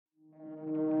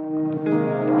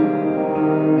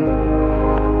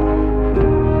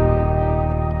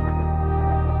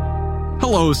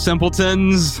Hello,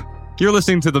 simpletons. You're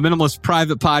listening to the Minimalist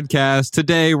Private Podcast.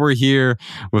 Today, we're here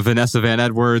with Vanessa Van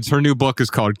Edwards. Her new book is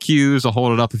called Cues. I'll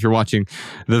hold it up if you're watching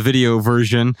the video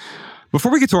version.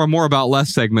 Before we get to our More About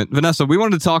Less segment, Vanessa, we were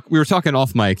talking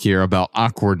off mic here about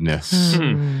awkwardness.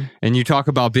 And you talk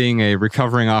about being a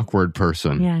recovering awkward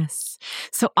person. Yes.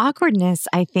 So awkwardness,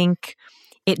 I think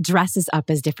it dresses up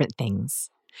as different things.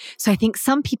 So I think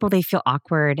some people, they feel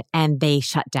awkward and they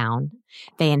shut down.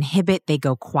 They inhibit, they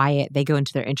go quiet, they go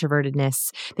into their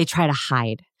introvertedness, they try to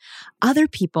hide. Other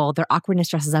people, their awkwardness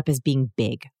dresses up as being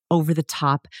big, over the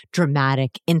top,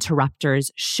 dramatic, interrupters,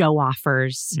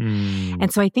 show-offers.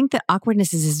 And so I think that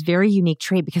awkwardness is this very unique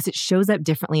trait because it shows up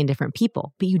differently in different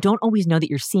people, but you don't always know that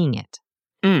you're seeing it.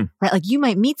 Right? Like you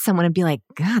might meet someone and be like,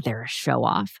 God, they're a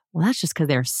show-off. Well, that's just because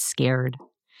they're scared.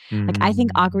 Like I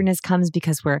think awkwardness comes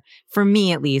because for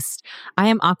me at least, I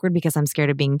am awkward because I'm scared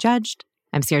of being judged.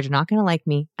 I'm scared you're not going to like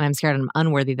me. And I'm scared I'm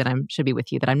unworthy that I should be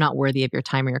with you, that I'm not worthy of your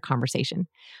time or your conversation.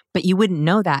 But you wouldn't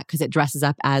know that because it dresses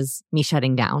up as me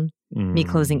shutting down, me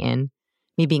closing in,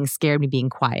 me being scared, me being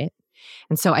quiet.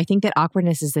 And so I think that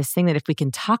awkwardness is this thing that if we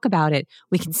can talk about it,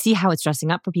 we can see how it's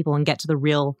dressing up for people and get to the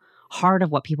real heart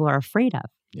of what people are afraid of.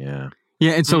 Yeah.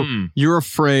 Yeah, and so you're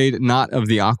afraid not of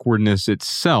the awkwardness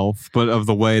itself, but of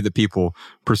the way that people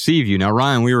perceive you. Now,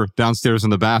 Ryan, we were downstairs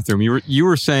in the bathroom. You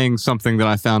were saying something that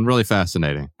I found really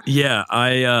fascinating. Yeah,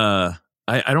 I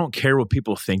don't care what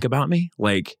people think about me.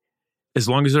 Like, as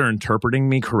long as they're interpreting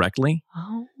me correctly,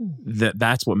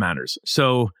 that's what matters.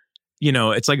 So, you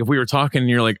know, it's like if we were talking and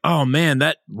you're like, oh man,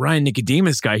 that Ryan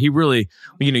Nicodemus guy, he really,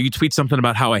 you tweet something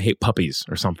about how I hate puppies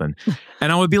or something.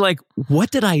 And I would be like,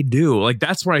 what did I do? Like,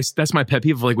 that's my pet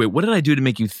peeve of like, wait, what did I do to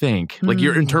make you think? Like,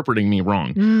 you're interpreting me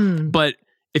wrong. But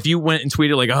if you went and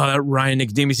tweeted like, oh, that Ryan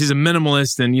Nicodemus, he's a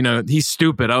minimalist and, he's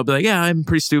stupid. I would be like, yeah, I'm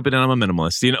pretty stupid and I'm a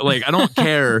minimalist. Like I don't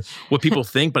care what people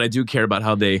think, but I do care about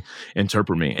how they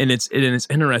interpret me. And it's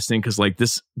interesting because like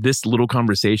this little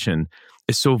conversation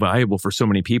is so valuable for so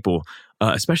many people,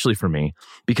 especially for me,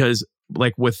 because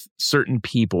like with certain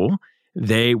people,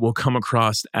 they will come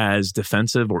across as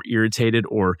defensive or irritated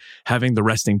or having the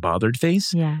resting bothered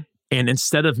face. Yeah. And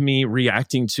instead of me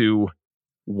reacting to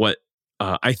what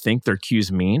I think their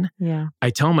cues mean,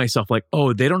 I tell myself like,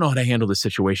 oh, they don't know how to handle the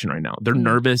situation right now. They're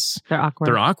nervous. They're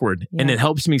awkward. Yeah. And it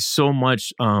helps me so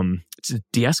much to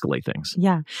de-escalate things.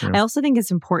 Yeah. I also think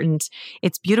it's important.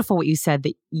 It's beautiful what you said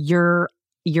that your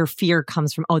fear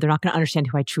comes from, oh, they're not going to understand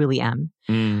who I truly am.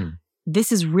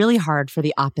 This is really hard for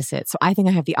the opposite. So I think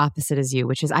I have the opposite as you,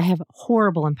 which is I have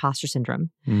horrible imposter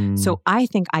syndrome. So I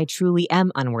think I truly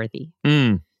am unworthy.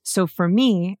 So for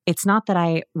me, it's not that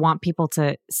I want people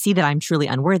to see that I'm truly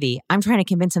unworthy. I'm trying to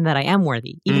convince them that I am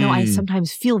worthy, even though I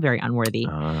sometimes feel very unworthy.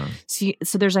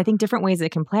 So there's, I think, different ways that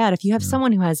it can play out. If you have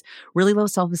someone who has really low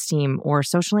self-esteem or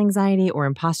social anxiety or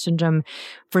imposter syndrome,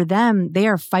 for them, they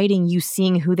are fighting you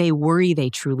seeing who they worry they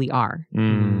truly are.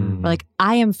 Like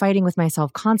I am fighting with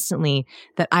myself constantly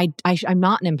that I'm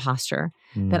not an imposter,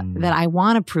 that I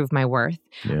want to prove my worth.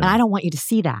 And I don't want you to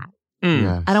see that.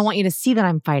 Yes. I don't want you to see that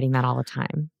I'm fighting that all the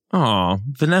time. Oh,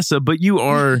 Vanessa, but you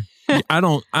are, I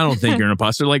don't think you're an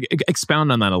imposter. Like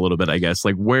expound on that a little bit, I guess.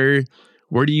 Like where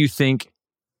do you think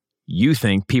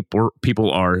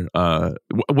people are,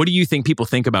 what do you think people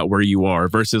think about where you are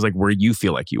versus like where you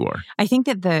feel like you are? I think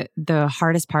that the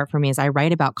hardest part for me is I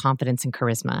write about confidence and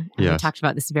charisma. And we talked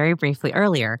about this very briefly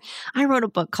earlier. I wrote a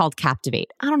book called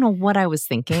Captivate. I don't know what I was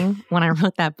thinking when I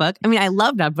wrote that book. I mean, I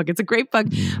love that book. It's a great book.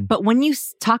 But when you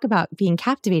talk about being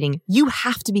captivating, you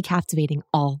have to be captivating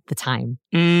all the time.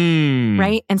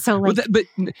 Right? And so like...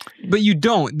 But you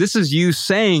don't. This is you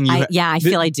saying... I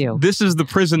feel I do. This is the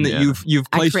prison that you've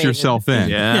placed yourself in.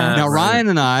 Now, Ryan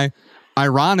and I,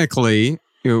 ironically,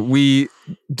 we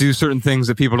do certain things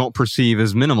that people don't perceive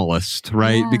as minimalist,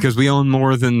 right? Because we own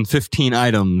more than 15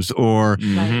 items or,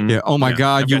 oh my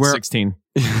God, you wear 16.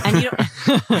 And you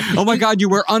don't, oh my God, you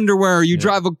wear underwear, you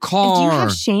drive a car. And do you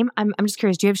have shame? I'm just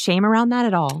curious, do you have shame around that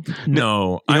at all?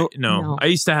 No. I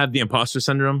used to have the imposter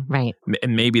syndrome. Right.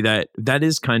 And maybe that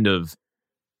is kind of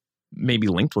maybe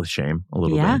linked with shame a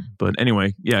little bit. But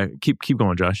anyway, keep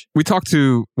going, Josh. We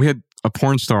had a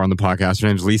porn star on the podcast. Her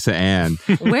name's Lisa Ann.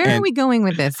 Where are we going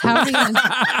with this? How are we going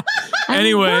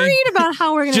anyway, I'm worried about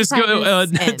how we're going to just go.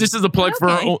 This is a plug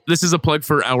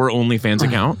for our OnlyFans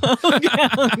account.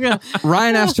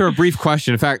 Ryan asked her a brief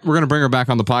question. In fact, we're going to bring her back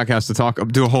on the podcast to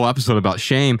do a whole episode about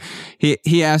shame.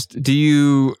 He asked, "Do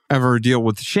you ever deal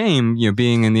with shame?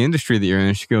 Being in the industry that you're in?"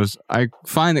 And she goes, "I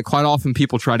find that quite often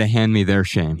people try to hand me their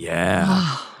shame.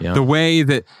 The way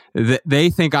that they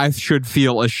think I should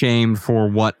feel ashamed for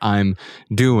what I'm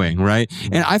doing, right?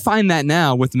 And I find that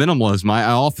now with minimalism, I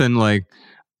often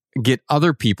get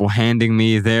other people handing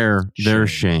me their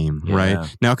shame,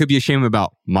 right? Now, it could be a shame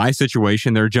about my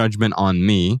situation, their judgment on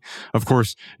me. Of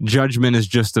course, judgment is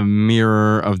just a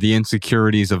mirror of the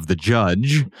insecurities of the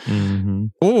judge. Mm-hmm.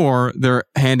 Or they're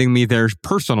handing me their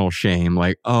personal shame,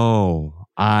 like, oh,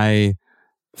 I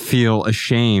feel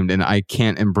ashamed and I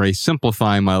can't embrace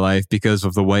simplifying my life because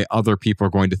of the way other people are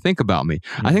going to think about me.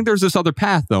 I think there's this other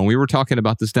path, though. And we were talking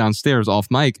about this downstairs off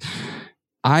mic.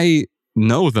 I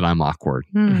know that I'm awkward.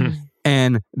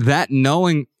 And that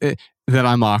knowing that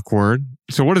I'm awkward.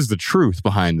 So what is the truth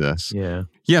behind this? Yeah.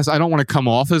 Yes, I don't want to come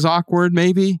off as awkward,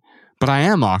 maybe, but I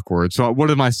am awkward. So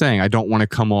what am I saying? I don't want to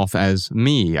come off as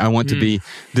me. I want to be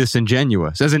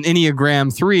disingenuous. As an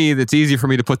Enneagram 3, that's easy for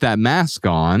me to put that mask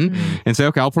on and say,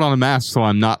 okay, I'll put on a mask so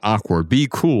I'm not awkward. Be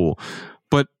cool.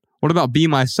 But what about be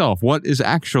myself? What is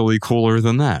actually cooler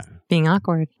than that? Being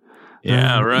awkward.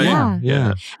 Yeah, right.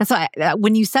 Yeah. And so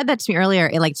when you said that to me earlier,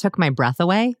 it like took my breath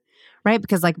away, right?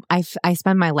 Because like I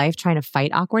spend my life trying to fight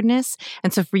awkwardness.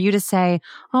 And so for you to say,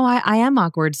 oh, I am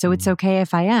awkward, so it's okay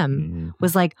if I am,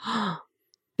 was like,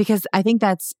 because I think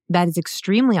that is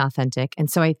extremely authentic.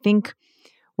 And so I think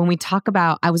when we talk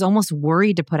about, I was almost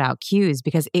worried to put out cues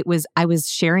because I was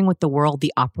sharing with the world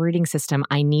the operating system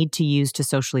I need to use to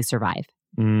socially survive.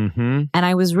 And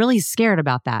I was really scared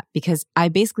about that because I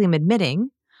basically am admitting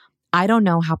I don't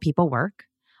know how people work.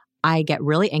 I get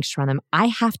really anxious around them. I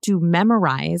have to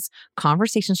memorize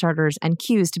conversation starters and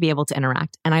cues to be able to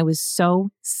interact. And I was so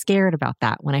scared about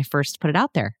that when I first put it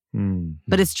out there.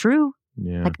 But it's true.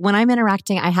 Yeah. Like when I'm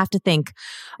interacting, I have to think,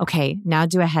 okay, now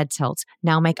do a head tilt.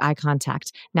 Now make eye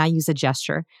contact. Now use a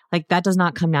gesture. Like that does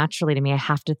not come naturally to me. I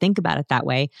have to think about it that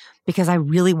way because I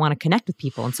really want to connect with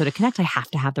people. And so to connect, I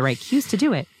have to have the right cues to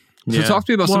do it. So talk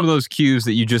to me about some of those cues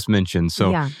that you just mentioned.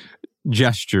 So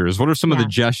gestures. What are some of the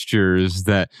gestures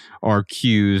that are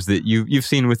cues that you've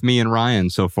seen with me and Ryan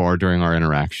so far during our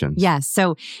interactions? Yes.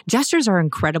 So gestures are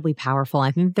incredibly powerful. I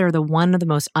think they're one of the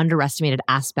most underestimated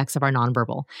aspects of our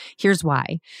nonverbal. Here's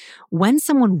why. When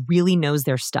someone really knows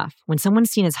their stuff, when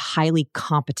someone's seen as highly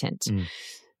competent,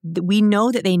 we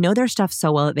know that they know their stuff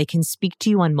so well that they can speak to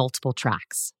you on multiple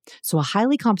tracks. So a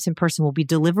highly competent person will be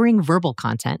delivering verbal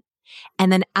content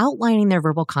and then outlining their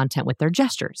verbal content with their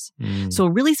gestures. So a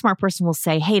really smart person will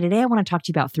say, hey, today I want to talk to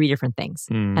you about 3 different things.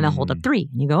 And they'll hold up 3.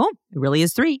 And you go, oh, it really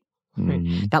is 3.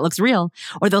 That looks real.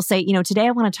 Or they'll say, today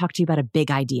I want to talk to you about a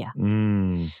big idea.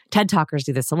 TED Talkers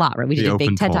do this a lot, right? We did a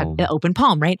big TED Talk, open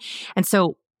palm, right? And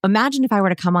so imagine if I were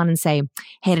to come on and say,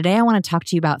 hey, today I want to talk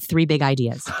to you about 3 big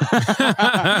ideas.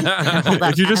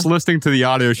 If you're just listening to the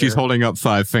audio, she's holding up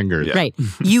 5 fingers. Right.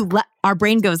 Our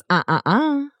brain goes,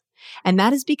 And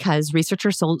that is because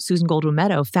researcher Susan Goldwyn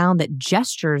Meadow found that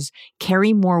gestures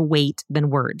carry more weight than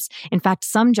words. In fact,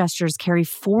 some gestures carry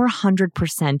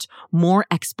 400% more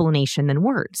explanation than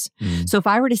words. So if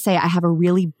I were to say, I have a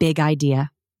really big idea,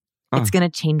 it's going to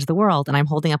change the world, and I'm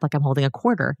holding up like I'm holding a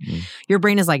quarter, your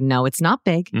brain is like, no, it's not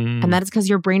big. And that is because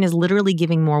your brain is literally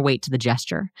giving more weight to the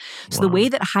gesture. So the way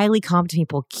that highly competent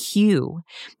people cue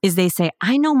is they say,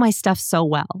 I know my stuff so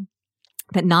well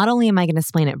that not only am I going to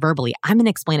explain it verbally, I'm going to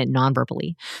explain it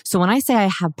non-verbally. So when I say I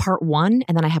have part 1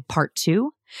 and then I have part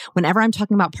 2, whenever I'm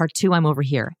talking about part 2, I'm over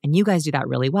here. And you guys do that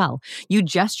really well. You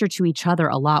gesture to each other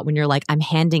a lot when you're like, I'm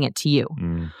handing it to you.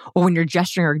 Or when you're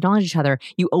gesturing or acknowledge each other,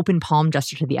 you open palm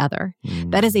gesture to the other.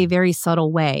 That is a very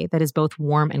subtle way that is both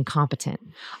warm and competent.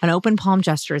 An open palm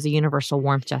gesture is a universal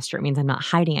warmth gesture. It means I'm not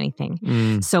hiding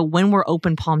anything. So when we're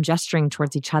open palm gesturing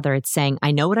towards each other, it's saying,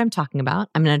 I know what I'm talking about.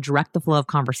 I'm going to direct the flow of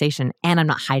conversation and I'm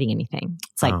not hiding anything.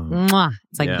 It's like, mwah.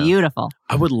 It's like beautiful.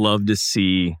 I would love to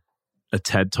see a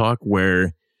TED Talk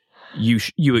where you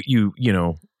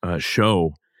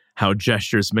show how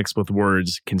gestures mixed with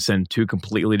words can send 2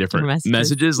 completely different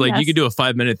messages. Like you could do a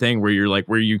 5-minute thing where you're like,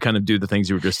 where you kind of do the things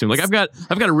you were just doing. Like I've got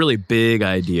a really big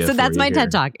idea. So that's my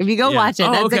TED Talk. If you go watch it.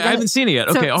 Oh, okay. I haven't seen it yet.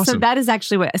 Okay, awesome. So that is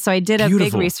actually so I did a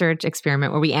big research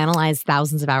experiment where we analyzed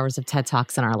thousands of hours of TED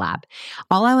Talks in our lab.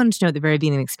 All I wanted to know at the very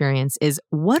beginning of the experience is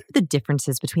what are the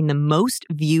differences between the most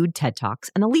viewed TED Talks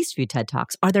and the least viewed TED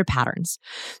Talks? Are there patterns?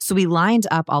 So we lined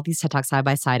up all these TED Talks side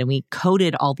by side and we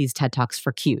coded all these TED Talks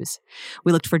for cues.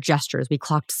 We looked for gestures. We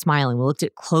clocked smiling. We looked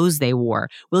at clothes they wore.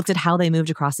 We looked at how they moved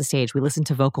across the stage. We listened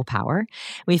to vocal power.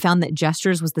 We found that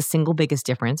gestures was the single biggest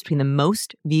difference between the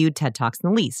most viewed TED Talks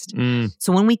and the least.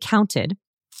 So when we counted,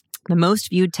 the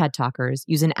most viewed TED Talkers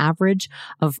use an average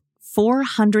of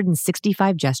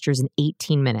 465 gestures in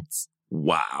 18 minutes.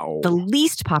 Wow. The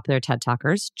least popular TED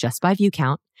Talkers, just by view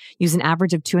count, use an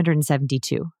average of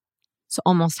 272. So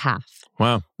almost half.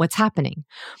 Wow. What's happening?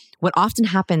 What often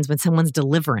happens when someone's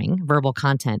delivering verbal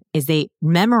content is they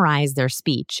memorize their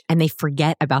speech and they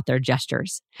forget about their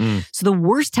gestures. So the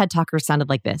worst TED Talkers sounded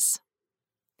like this.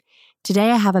 Today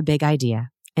I have a big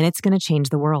idea and it's going to change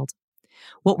the world.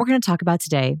 What we're going to talk about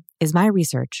today is my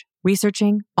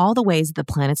researching all the ways that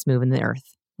the planets move in the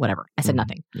earth. Whatever. I said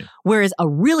nothing. Yeah. Whereas a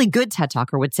really good TED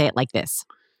Talker would say it like this.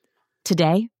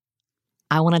 Today,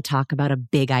 I want to talk about a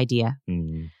big idea.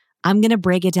 I'm going to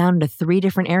break it down into 3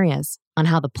 different areas on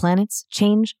how the planets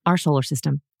change our solar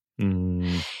system.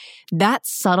 That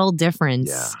subtle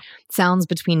difference sounds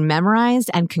between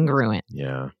memorized and congruent.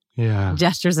 Yeah.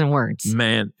 Gestures and words.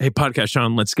 Man. Hey, Podcast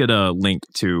Sean, let's get a link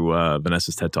to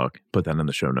Vanessa's TED Talk. Put that in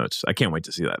the show notes. I can't wait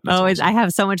to see that. That's awesome. I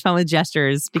have so much fun with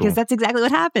gestures because that's exactly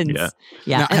what happens.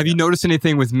 Yeah. Now, have you noticed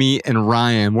anything with me and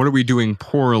Ryan? What are we doing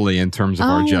poorly in terms of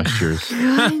our gestures?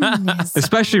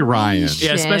 Especially Ryan.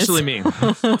 Yeah, especially me.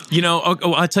 You know,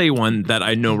 I'll tell you one that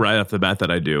I know right off the bat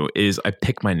that I do is I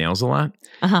pick my nails a lot.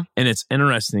 And it's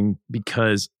interesting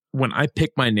because when I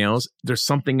pick my nails, there's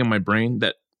something in my brain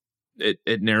that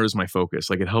it narrows my focus.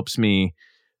 Like it helps me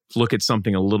look at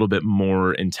something a little bit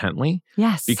more intently.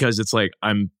 Yes. Because it's like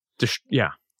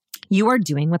you are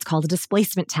doing what's called a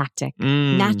displacement tactic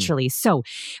naturally. So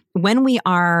when we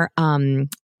are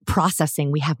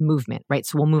processing, we have movement, right?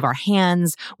 So we'll move our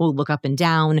hands, we'll look up and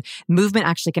down. Movement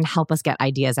actually can help us get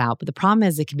ideas out. But the problem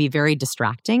is it can be very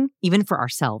distracting, even for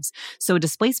ourselves. So a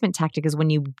displacement tactic is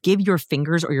when you give your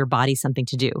fingers or your body something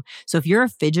to do. So if you're a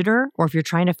fidgeter or if you're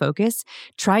trying to focus,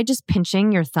 try just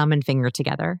pinching your thumb and finger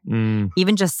together.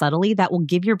 Even just subtly, that will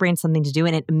give your brain something to do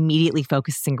and it immediately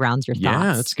focuses and grounds your thoughts.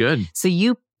 Yeah, that's good. So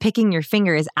you picking your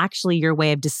finger is actually your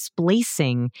way of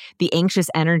displacing the anxious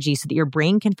energy so that your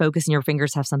brain can focus and your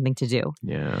fingers have something to do.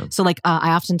 Yeah. So like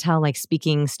I often tell like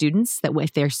speaking students that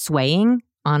if they're swaying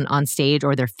on stage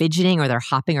or they're fidgeting or they're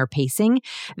hopping or pacing,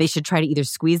 they should try to either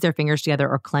squeeze their fingers together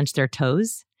or clench their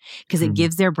toes because it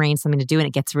gives their brain something to do and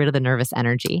it gets rid of the nervous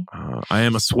energy. I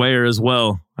am a swayer as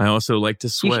well. I also like to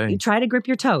sway. You try to grip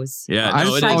your toes. Yeah, I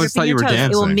always thought you were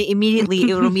dancing. It will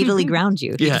immediately ground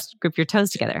you. You just grip your toes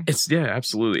together.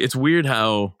 Absolutely. It's weird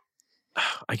how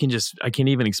I can't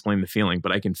even explain the feeling,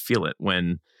 but I can feel it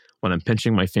when I'm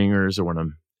pinching my fingers or when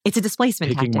I'm it's a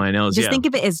displacement picking tactic. my nails. Just think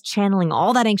of it as channeling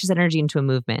all that anxious energy into a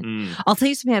movement. I'll tell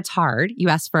you something that's hard. You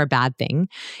asked for a bad thing.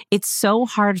 It's so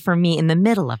hard for me in the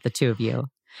middle of the two of you.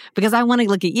 Because I want to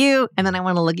look at you and then I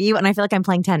want to look at you and I feel like I'm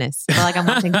playing tennis. I feel like I'm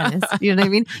watching tennis. You know what I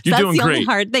mean? You're that's doing the great. only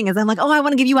hard thing is I'm like, oh, I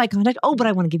want to give you eye contact. Oh, but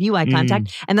I want to give you eye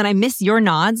contact. And then I miss your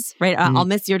nods, right? I'll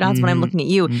miss your nods when I'm looking at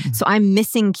you. So I'm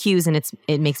missing cues and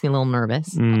it makes me a little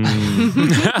nervous. We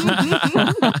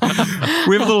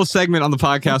have a little segment on the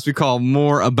podcast we call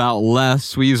More About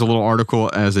Less. We use a little article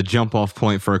as a jump off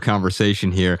point for a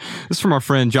conversation here. This is from our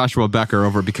friend Joshua Becker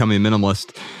over at Becoming a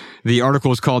Minimalist. The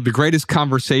article is called The Greatest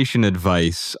Conversation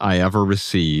Advice I Ever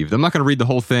Received. I'm not going to read the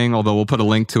whole thing, although we'll put a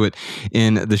link to it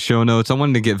in the show notes. I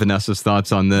wanted to get Vanessa's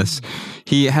thoughts on this.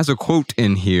 He has a quote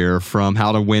in here from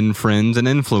How to Win Friends and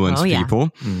Influence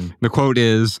People. The quote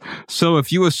is, "So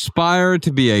if you aspire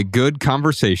to be a good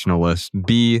conversationalist,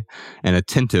 be an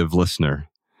attentive listener.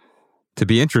 To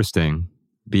be interesting,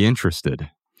 be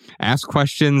interested. Ask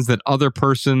questions that other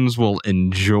persons will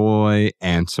enjoy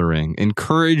answering.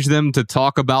 Encourage them to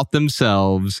talk about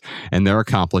themselves and their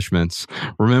accomplishments.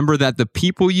 Remember that the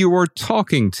people you are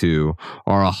talking to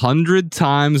are 100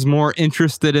 times more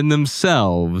interested in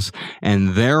themselves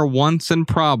and their wants and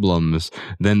problems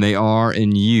than they are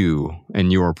in you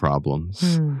and your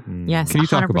problems." Yes, Can you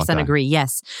talk about 100% that? agree.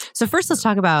 Yes. So first, let's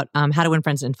talk about How to Win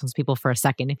Friends and Influence People for a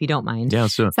second, if you don't mind. Yeah,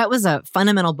 let's do it. So that was a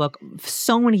fundamental book.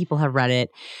 So many people have read it.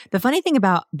 The funny thing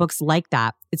about books like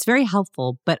that, it's very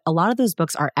helpful, but a lot of those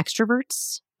books are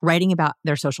extroverts writing about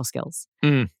their social skills.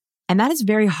 And that is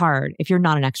very hard if you're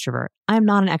not an extrovert. I'm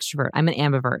not an extrovert. I'm an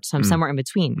ambivert. So I'm somewhere in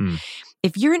between.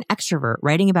 If you're an extrovert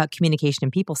writing about communication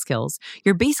and people skills,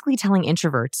 you're basically telling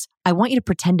introverts, I want you to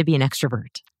pretend to be an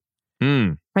extrovert.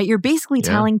 Right? You're basically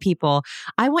telling people,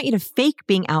 I want you to fake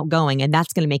being outgoing and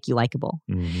that's going to make you likable.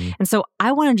 And so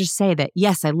I want to just say that,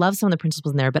 yes, I love some of the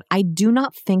principles in there, but I do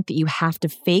not think that you have to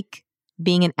fake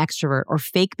being an extrovert or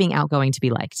fake being outgoing to be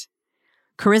liked.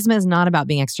 Charisma is not about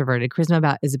being extroverted.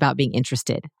 Charisma is about being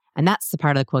interested. And that's the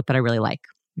part of the quote that I really like.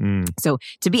 So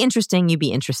to be interesting, you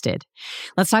be interested.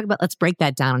 Let's break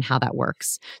that down on how that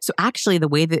works. So actually the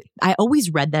way that I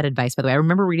always read that advice, by the way, I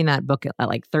remember reading that book at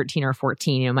like 13 or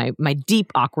 14, my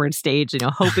deep awkward stage,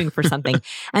 hoping for something. And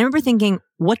I remember thinking,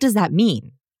 what does that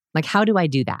mean? Like, how do I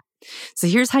do that? So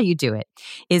here's how you do it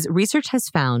is research has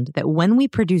found that when we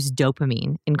produce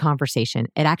dopamine in conversation,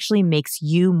 it actually makes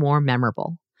you more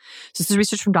memorable. So this is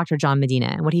research from Dr. John Medina.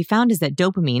 And what he found is that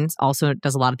dopamine also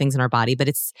does a lot of things in our body, but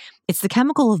it's the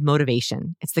chemical of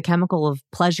motivation. It's the chemical of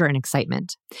pleasure and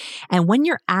excitement. And when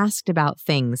you're asked about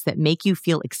things that make you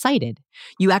feel excited,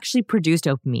 you actually produce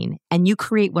dopamine and you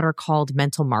create what are called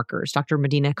mental markers. Dr.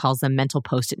 Medina calls them mental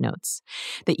post-it notes.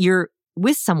 That you're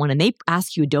with someone and they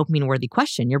ask you a dopamine-worthy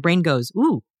question, your brain goes,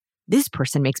 ooh, this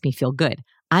person makes me feel good.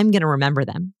 I'm going to remember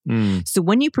them. So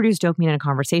when you produce dopamine in a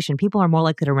conversation, people are more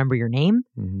likely to remember your name.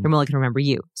 They're more likely to remember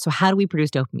you. So how do we produce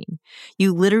dopamine?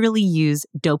 You literally use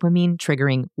dopamine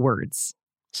triggering words.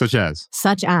 Such as?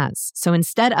 So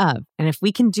instead of, and if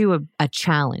we can do a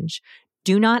challenge,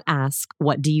 do not ask,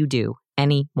 what do you do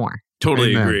anymore?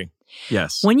 Totally Amen. agree.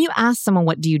 Yes. When you ask someone,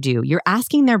 what do you do? You're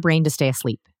asking their brain to stay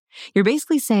asleep. You're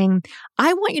basically saying,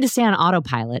 I want you to stay on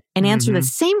autopilot and answer the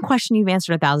same question you've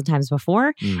answered 1,000 times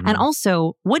before. And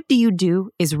also, what do you do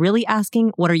is really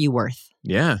asking, what are you worth?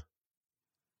 Yeah.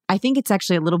 I think it's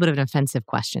actually a little bit of an offensive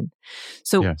question.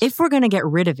 So Yes. if we're going to get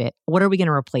rid of it, what are we going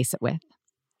to replace it with?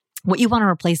 What you want to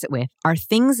replace it with are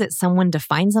things that someone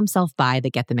defines themselves by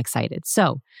that get them excited.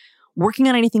 So working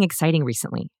on anything exciting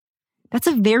recently. That's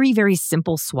a very, very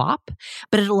simple swap,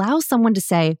 but it allows someone to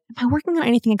say, am I working on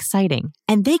anything exciting?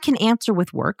 And they can answer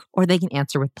with work or they can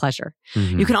answer with pleasure.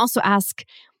 You can also ask,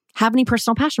 have any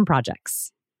personal passion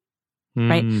projects?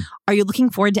 Right? Are you looking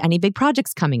forward to any big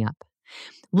projects coming up?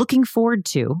 Looking forward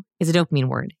to is a dopamine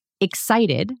word.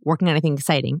 Excited, working on anything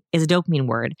exciting, is a dopamine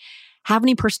word. Have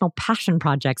any personal passion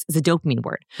projects is a dopamine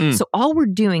word. So all we're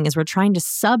doing is we're trying to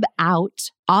sub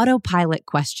out autopilot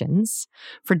questions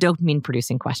for dopamine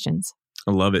producing questions.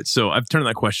 I love it. So I've turned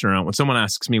that question around. When someone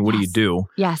asks me, what do you do?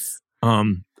 Yes.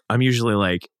 I'm usually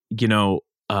like,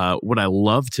 what I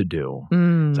love to do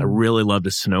is I really love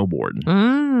to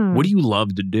snowboard. What do you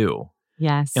love to do?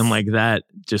 Yes. And like that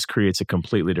just creates a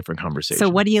completely different conversation. So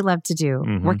what do you love to do?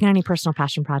 Working on any personal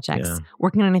passion projects,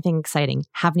 working on anything exciting,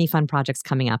 have any fun projects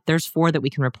coming up. There's 4 that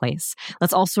we can replace.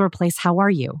 Let's also replace, how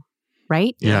are you?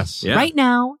 Right? Yes. Yeah. Right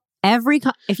now,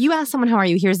 if you ask someone, how are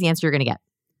you? Here's the answer you're going to get.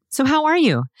 So how are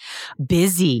you?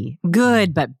 Busy.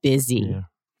 Good, but busy. Yeah.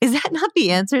 Is that not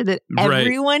the answer that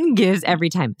everyone gives every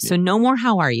time? So no more,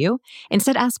 how are you?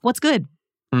 Instead, ask, what's good?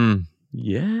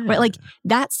 Yeah. Right? Like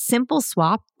that simple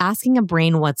swap, asking a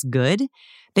brain what's good,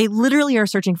 they literally are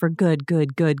searching for good. Yeah.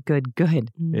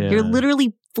 You're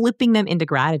literally flipping them into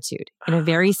gratitude in a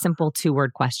very simple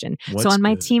 2-word question. What's so on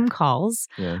my good? team calls,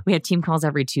 we have team calls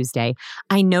every Tuesday.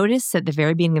 I noticed at the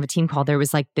very beginning of a team call, there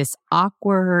was like this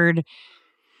awkward,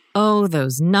 oh,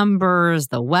 those numbers,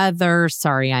 the weather,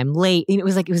 sorry, I'm late. And it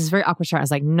was a very awkward start. I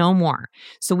was like, no more.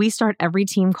 So we start every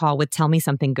team call with tell me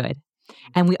something good.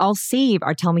 And we all save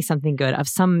our tell me something good of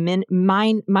some mini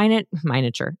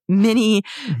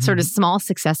sort of small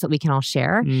success that we can all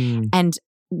share. And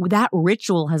that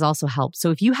ritual has also helped.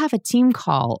 So if you have a team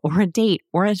call or a date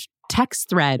or a text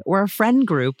thread or a friend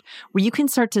group where you can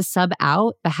start to sub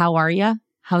out the how are ya?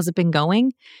 How's it been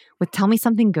going? With tell me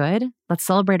something good, let's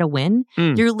celebrate a win.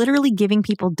 You're literally giving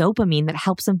people dopamine that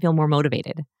helps them feel more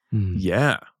motivated.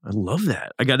 Yeah, I love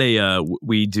that. I got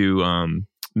we do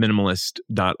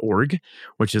minimalist.org,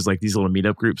 which is like these little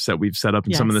meetup groups that we've set up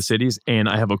in some of the cities. And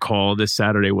I have a call this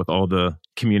Saturday with all the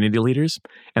community leaders.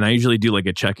 And I usually do like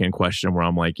a check-in question where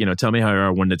I'm like, tell me how you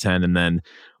are 1 to 10. And then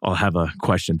I'll have a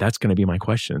question. That's going to be my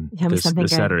question this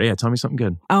Saturday. Yeah, tell me something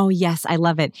good. Oh, yes. I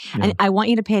love it. Yeah. And I want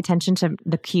you to pay attention to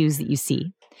the cues that you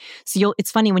see. So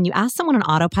it's funny, when you ask someone an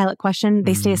autopilot question,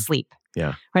 they stay asleep.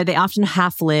 Yeah. Right? They often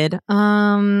half lid.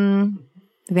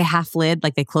 They half lid,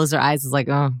 like they close their eyes. It's like,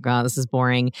 oh God, this is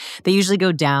boring. They usually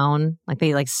go down, like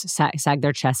they like sag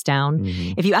their chest down.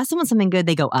 If you ask someone something good,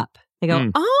 they go up. They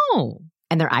go, oh,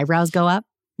 and their eyebrows go up,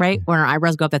 right? When our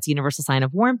eyebrows go up, that's a universal sign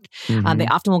of warmth. They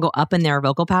often will go up in their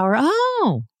vocal power.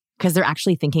 Oh, because they're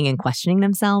actually thinking and questioning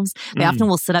themselves. They often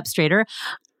will sit up straighter.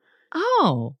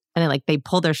 Oh, and they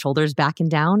pull their shoulders back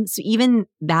and down. So even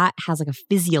that has like a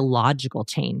physiological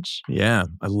change. Yeah,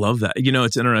 I love that.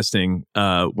 It's interesting.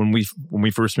 When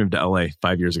we first moved to LA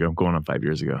 5 years ago, going on 5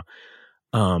 years ago,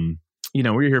 we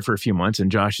were here for a few months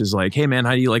and Josh is like, hey man,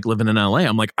 how do you like living in LA?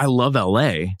 I'm like, I love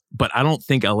LA, but I don't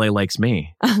think LA likes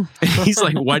me. He's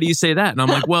like, why do you say that? And I'm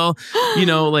like, well,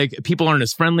 like people aren't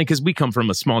as friendly because we come from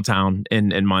a small town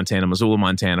in Montana, Missoula,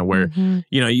 Montana, where,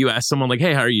 you ask someone like,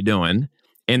 hey, how are you doing?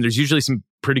 And there's usually some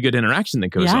pretty good interaction that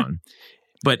goes on.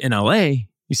 But in LA,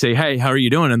 you say, hey, how are you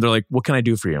doing? And they're like, what can I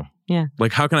do for you? Yeah.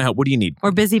 Like, how can I help? What do you need?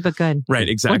 Or busy but good. Right,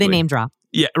 exactly. Or they name drop.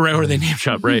 Yeah, right. Or they name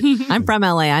drop, right. I'm from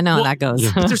LA. I know how that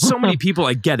goes. But there's so many people,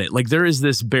 I get it. Like there is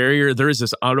this barrier, there is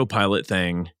this autopilot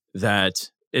thing that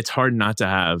it's hard not to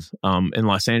have in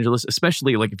Los Angeles,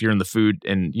 especially like if you're in the food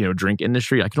and drink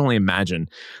industry. I can only imagine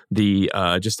the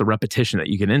just the repetition that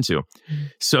you get into.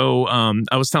 So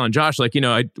I was telling Josh, like,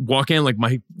 I walk in like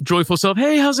my joyful self,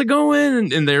 hey, how's it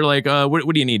going? And they're like,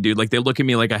 what do you need, dude? Like they look at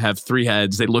me like I have 3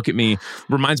 heads. They look at me,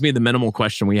 reminds me of the minimal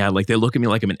question we had. Like they look at me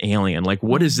like I'm an alien. Like,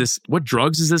 what is this? What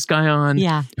drugs is this guy on?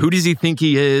 Yeah. Who does he think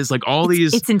he is? Like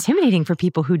it's intimidating for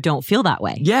people who don't feel that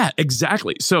way. Yeah,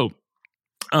 exactly. So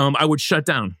I would shut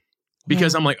down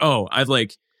because I'm like, oh,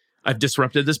 I've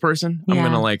disrupted this person. I'm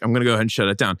gonna go ahead and shut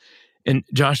it down. And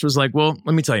Josh was like, well,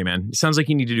 let me tell you, man, it sounds like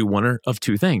you need to do one of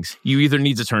 2 things. You either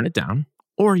need to turn it down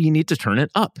or you need to turn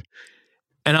it up.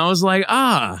 And I was like,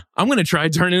 I'm going to try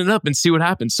turning it up and see what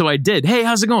happens. So I did. Hey,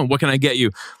 how's it going? What can I get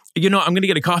you? I'm going to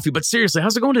get a coffee, but seriously,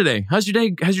 how's it going today? How's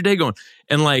your day going?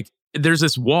 And like, there's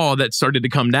this wall that started to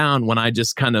come down when I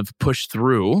just kind of pushed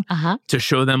through to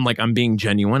show them like I'm being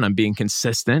genuine, I'm being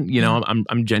consistent,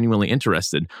 I'm genuinely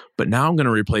interested. But now I'm going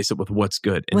to replace it with what's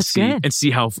good and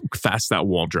see how fast that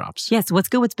wall drops. Yes, what's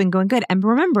good, what's been going good. And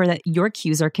remember that your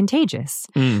cues are contagious.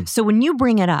 So when you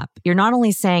bring it up, you're not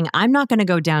only saying, I'm not going to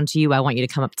go down to you, I want you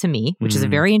to come up to me, which is a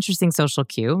very interesting social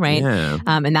cue, right? Yeah.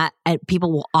 And that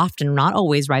people will often, not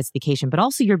always rise to the occasion, but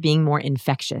also you're being more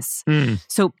infectious.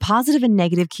 So positive and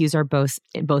negative cues are both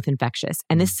infectious.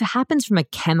 And this happens from a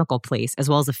chemical place as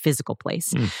well as a physical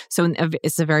place. So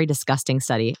it's a very disgusting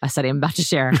study, a study I'm about to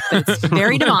share. But it's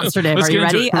very demonstrative. Are you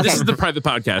ready? Okay. This is the private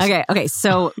podcast. Okay.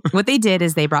 So what they did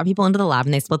is they brought people into the lab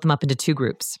and they split them up into 2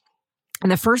 groups.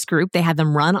 And the first group, they had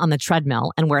them run on the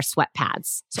treadmill and wear sweat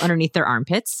pads. So underneath their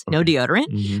armpits, no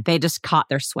deodorant. They just caught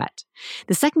their sweat.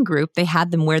 The second group, they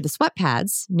had them wear the sweat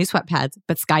pads, new sweat pads,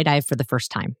 but skydive for the first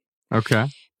time. Okay.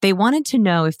 They wanted to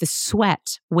know if the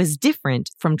sweat was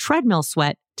different from treadmill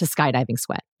sweat to skydiving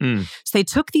sweat. So they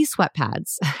took these sweat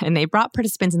pads and they brought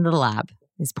participants into the lab.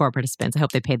 These poor participants, I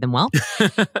hope they paid them well.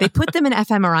 They put them in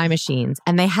fMRI machines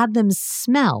and they had them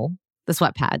smell the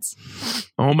sweat pads.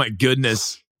 Oh my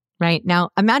goodness. Right? Now,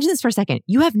 imagine this for a second.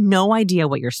 You have no idea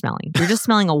what you're smelling. You're just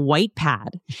smelling a white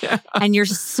pad and you're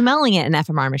smelling it in an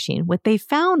fMRI machine. What they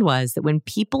found was that when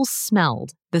people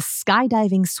smelled the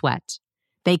skydiving sweat,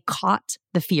 they caught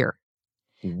the fear.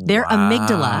 Their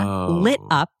amygdala lit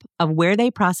up of where they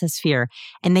process fear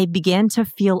and they began to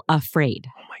feel afraid.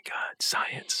 Oh my God,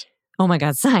 science. Oh my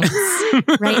God, science.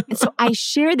 Right? And so I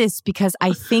share this because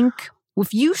I think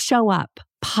if you show up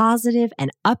positive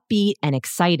and upbeat and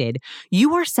excited,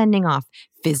 you are sending off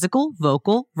physical,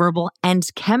 vocal, verbal, and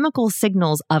chemical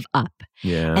signals of up.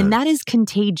 Yeah. And that is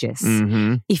contagious.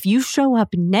 If you show up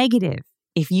negative,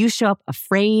 if you show up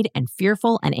afraid and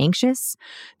fearful and anxious,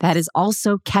 that is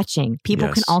also catching. People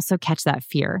can also catch that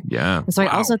fear. Yeah. And so I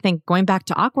also think going back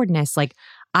to awkwardness, like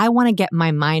I want to get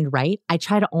my mind right. I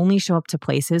try to only show up to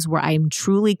places where I am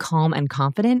truly calm and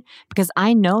confident because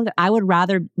I know that I would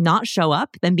rather not show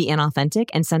up than be inauthentic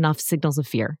and send off signals of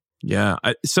fear. Yeah.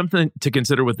 Something to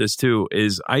consider with this too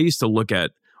is I used to look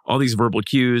at all these verbal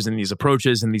cues and these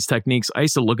approaches and these techniques. I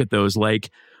used to look at those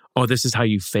like, oh, this is how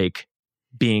you fake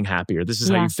being happy, or this is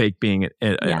how you fake being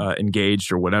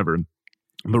engaged or whatever.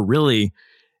 But really,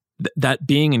 that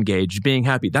being engaged, being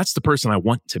happy, that's the person I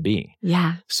want to be.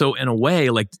 Yeah. So in a way,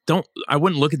 like, I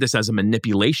wouldn't look at this as a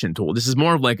manipulation tool. This is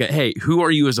more of like a, hey, who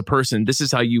are you as a person? This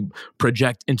is how you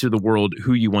project into the world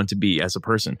who you want to be as a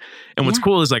person. And what's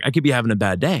cool is like, I could be having a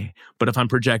bad day, but if I'm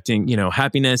projecting,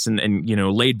 happiness and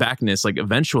laid backness, like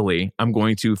eventually I'm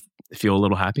going to feel a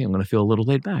little happy. I'm going to feel a little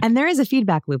laid back. And there is a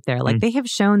feedback loop there. Like they have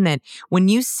shown that when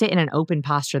you sit in an open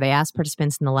posture, they ask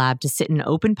participants in the lab to sit in an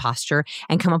open posture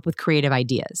and come up with creative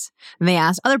ideas. And they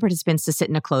asked other participants to sit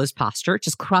in a closed posture,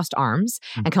 just crossed arms,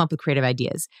 and come up with creative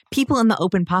ideas. People in the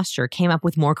open posture came up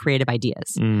with more creative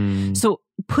ideas. So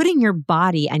putting your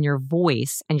body and your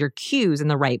voice and your cues in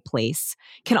the right place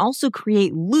can also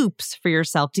create loops for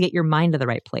yourself to get your mind to the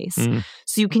right place.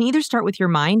 So you can either start with your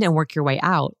mind and work your way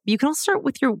out, but you can also start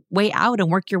with your way out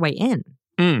and work your way in.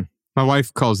 My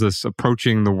wife calls this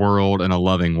approaching the world in a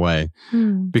loving way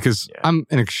because I'm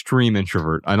an extreme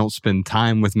introvert. I don't spend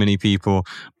time with many people,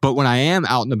 but when I am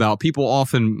out and about, people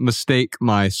often mistake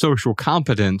my social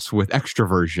competence with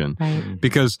extroversion. Right.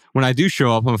 Because when I do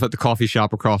show up, I'm at the coffee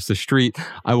shop across the street,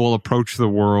 I will approach the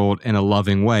world in a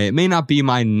loving way. It may not be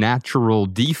my natural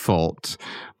default,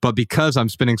 but because I'm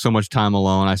spending so much time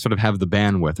alone, I sort of have the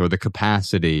bandwidth or the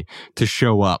capacity to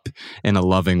show up in a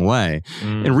loving way.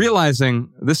 And realizing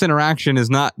this interaction is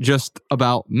not just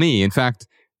about me. In fact,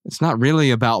 it's not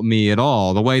really about me at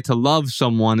all. The way to love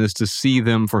someone is to see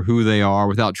them for who they are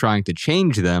without trying to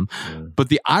change them. But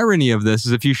the irony of this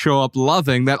is if you show up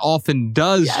loving, that often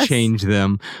does change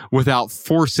them without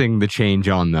forcing the change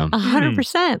on them.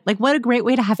 100%. Like, what a great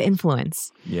way to have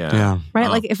influence. Yeah. Right?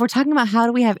 Like, if we're talking about how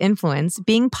do we have influence,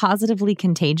 being positively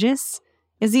contagious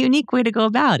is a unique way to go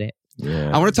about it.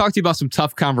 I want to talk to you about some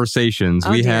tough conversations.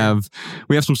 We have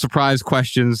some surprise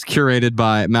questions curated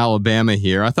by Malabama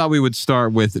here. I thought we would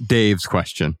start with Dave's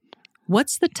question.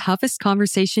 What's the toughest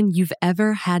conversation you've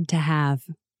ever had to have?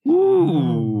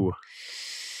 Ooh.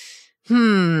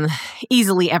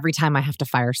 Easily every time I have to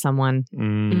fire someone.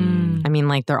 I mean,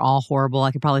 like, they're all horrible.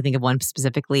 I could probably think of one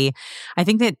specifically. I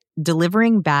think that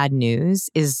delivering bad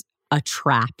news is a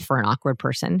trap for an awkward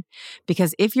person,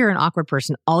 because if you're an awkward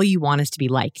person, all you want is to be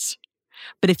liked.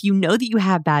 But if you know that you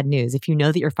have bad news, if you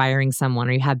know that you're firing someone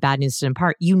or you have bad news to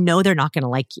impart, you know they're not going to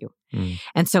like you.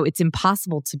 And so it's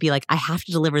impossible to be like, I have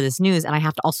to deliver this news, and I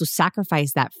have to also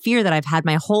sacrifice that fear that I've had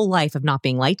my whole life of not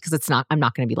being liked, because I'm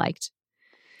not going to be liked.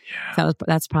 So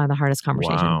that's probably the hardest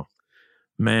conversation. Wow.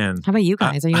 Man. How about you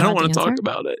guys? Are you I don't want to talk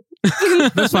about it.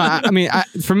 That's fine. I mean,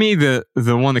 for me, the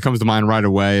one that comes to mind right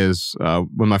away is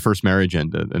when my first marriage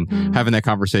ended and having that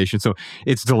conversation. So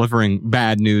it's delivering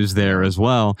bad news there as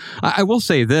well. I will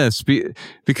say this,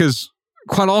 because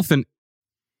quite often,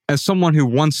 as someone who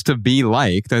wants to be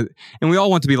liked, and we all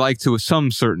want to be liked to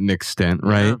some certain extent,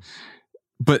 right? Yeah.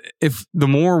 But if the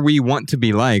more we want to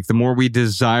be liked, the more we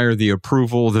desire the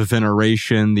approval, the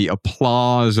veneration, the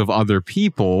applause of other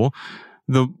people,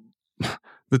 the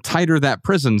tighter that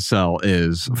prison cell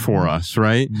is for us,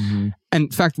 right? And in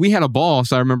fact, we had a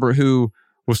boss, I remember, who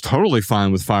was totally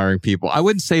fine with firing people. I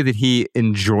wouldn't say that he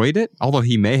enjoyed it, although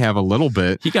he may have a little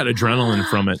bit. He got adrenaline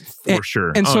from it for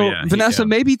sure. And Vanessa,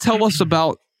 maybe tell us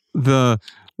about when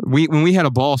we had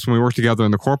a boss when we worked together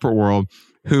in the corporate world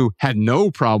who had no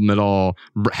problem at all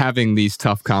having these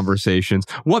tough conversations.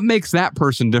 What makes that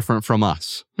person different from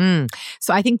us?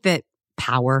 So I think that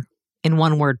power. In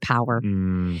one word, power.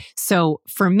 So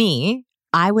for me,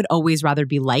 I would always rather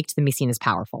be liked than be seen as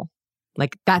powerful.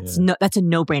 Like, that's a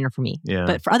no-brainer for me.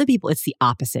 But for other people, it's the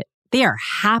opposite. They are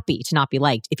happy to not be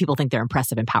liked if people think they're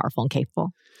impressive and powerful and capable.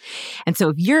 And so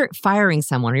if you're firing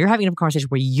someone or you're having a conversation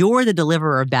where you're the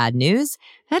deliverer of bad news,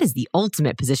 that is the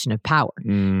ultimate position of power.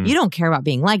 You don't care about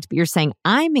being liked, but you're saying,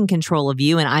 I'm in control of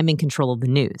you and I'm in control of the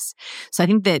news. So I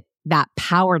think that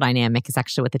power dynamic is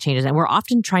actually what the changes. And we're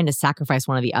often trying to sacrifice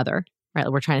one or the other,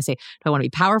 right? We're trying to say, do I want to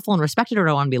be powerful and respected, or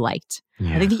do I want to be liked?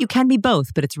 I think that you can be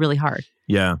both, but it's really hard.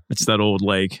 Yeah. It's that old,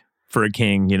 like, for a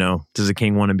king, does a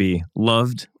king want to be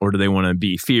loved or do they want to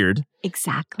be feared?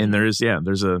 Exactly. And there's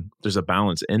a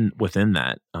balance within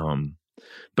that.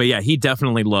 But yeah, he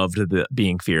definitely loved the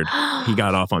being feared. He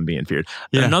got off on being feared.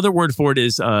 Another word for it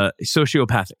is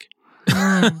sociopathic.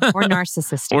 Or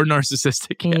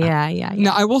narcissistic. Yeah.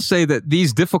 Now, I will say that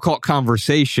these difficult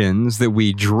conversations that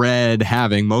we dread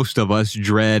having, most of us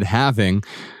dread having,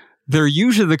 they're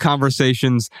usually the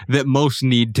conversations that most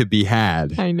need to be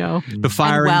had. I know. The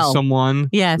firing someone,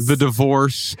 the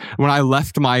divorce. When I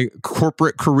left my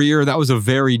corporate career, that was a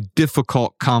very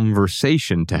difficult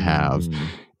conversation to have.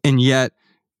 And yet,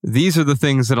 these are the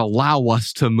things that allow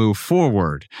us to move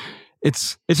forward.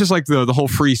 It's just like the whole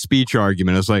free speech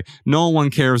argument. It's like, no one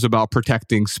cares about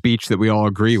protecting speech that we all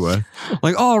agree with.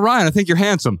 Like, oh, Ryan, I think you're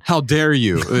handsome. How dare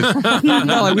you?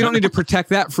 No, like, we don't need to protect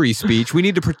that free speech. We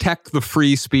need to protect the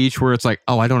free speech where it's like,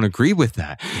 oh, I don't agree with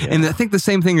that. And I think the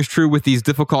same thing is true with these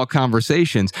difficult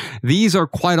conversations. These are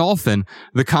quite often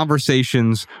the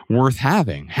conversations worth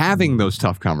having those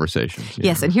tough conversations.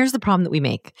 Yes, and here's the problem that we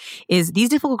make is these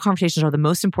difficult conversations are the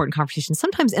most important conversations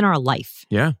sometimes in our life.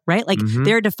 Yeah. Right? Like,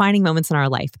 they're defining moments in our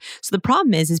life. So the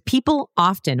problem is people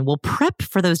often will prep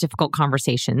for those difficult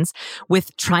conversations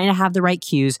with trying to have the right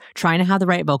cues, trying to have the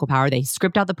right vocal power. They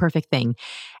script out the perfect thing.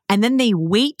 And then they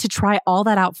wait to try all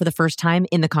that out for the first time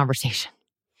in the conversation.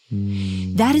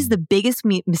 That is the biggest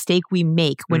mistake we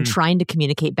make when trying to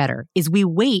communicate better, is we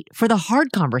wait for the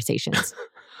hard conversations.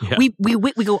 We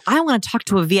go, I want to talk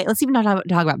to a VIP. Let's even not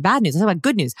talk about bad news. Let's talk about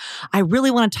good news. I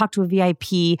really want to talk to a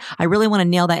VIP. I really want to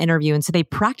nail that interview. And so they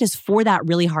practice for that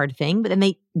really hard thing, but then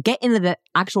they get into the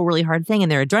actual really hard thing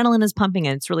and their adrenaline is pumping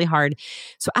and it's really hard.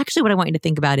 So actually what I want you to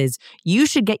think about is you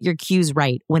should get your cues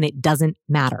right when it doesn't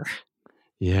matter.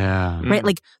 Yeah. Right?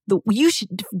 Like, you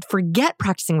should forget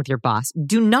practicing with your boss.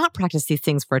 Do not practice these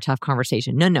things for a tough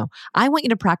conversation. No. I want you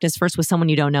to practice first with someone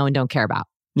you don't know and don't care about.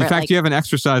 In fact, you have an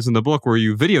exercise in the book where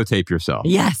you videotape yourself.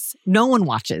 Yes. No one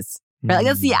watches. Right? Like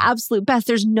that's the absolute best.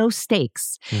 There's no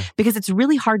stakes because it's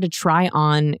really hard to try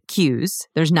on cues.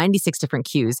 There's 96 different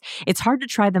cues. It's hard to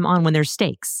try them on when there's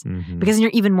stakes because then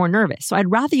you're even more nervous. So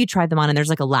I'd rather you try them on and there's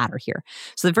like a ladder here.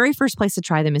 So the very first place to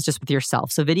try them is just with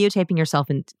yourself. So videotaping yourself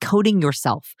and coding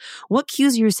yourself. What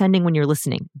cues are you sending when you're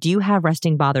listening? Do you have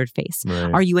resting bothered face?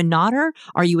 Right. Are you a nodder?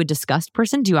 Are you a disgust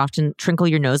person? Do you often trinkle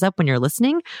your nose up when you're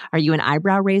listening? Are you an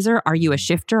eyebrow raiser? Are you a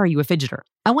shifter? Are you a fidgeter?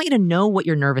 I want you to know what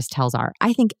your nervous tells are.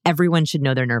 I think everyone should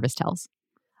know their nervous tells.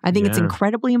 I think it's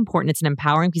incredibly important. It's an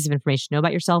empowering piece of information to know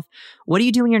about yourself. What do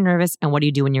you do when you're nervous and what do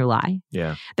you do when you lie?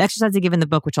 Yeah. The exercise I give in the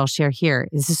book, which I'll share here,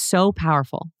 this is so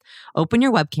powerful. Open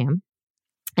your webcam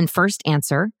and first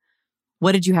answer,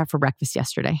 what did you have for breakfast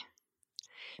yesterday?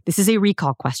 This is a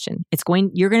recall question.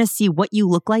 You're going to see what you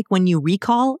look like when you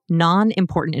recall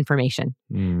non-important information.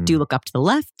 Do you look up to the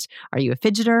left? Are you a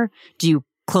fidgeter? Do you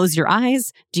close your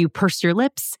eyes? Do you purse your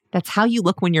lips? That's how you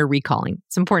look when you're recalling.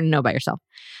 It's important to know about yourself.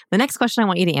 The next question I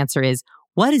want you to answer is,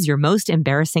 what is your most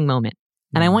embarrassing moment?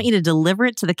 And I want you to deliver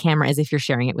it to the camera as if you're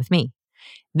sharing it with me.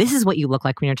 This is what you look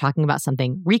like when you're talking about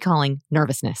something, recalling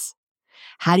nervousness.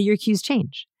 How do your cues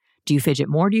change? Do you fidget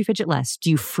more? Do you fidget less? Do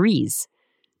you freeze?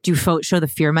 Do you show the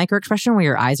fear micro expression where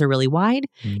your eyes are really wide?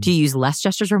 Do you use less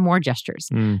gestures or more gestures?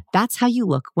 That's how you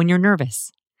look when you're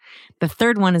nervous. The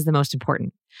third one is the most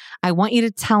important. I want you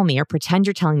to tell me or pretend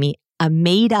you're telling me a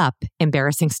made up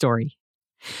embarrassing story.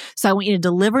 So I want you to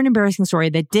deliver an embarrassing story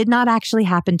that did not actually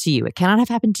happen to you. It cannot have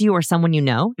happened to you or someone you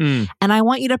know. And I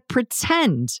want you to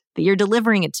pretend that you're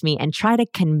delivering it to me and try to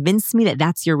convince me that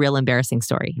that's your real embarrassing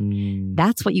story.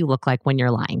 That's what you look like when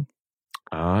you're lying.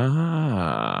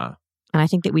 Ah. And I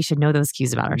think that we should know those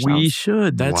cues about ourselves. We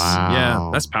should.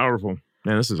 That's powerful.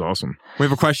 Man, this is awesome. We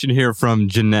have a question here from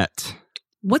Jeanette.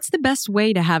 What's the best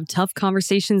way to have tough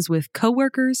conversations with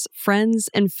coworkers, friends,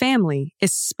 and family,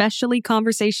 especially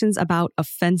conversations about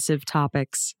offensive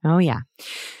topics? Oh, yeah.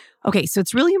 Okay, so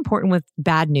it's really important with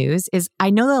bad news is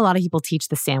I know that a lot of people teach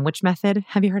the sandwich method.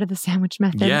 Have you heard of the sandwich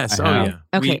method? Yes.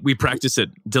 Okay. We practice it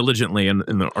diligently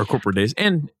in our corporate days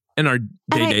and in our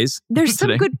days. There's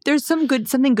something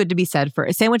good to be said for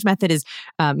a sandwich method is,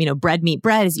 bread, meat,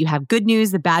 bread is you have good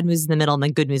news, the bad news in the middle, and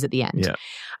then good news at the end. Yeah.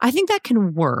 I think that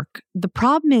can work. The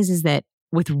problem is that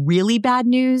with really bad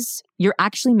news, you're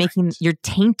actually you're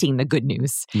tainting the good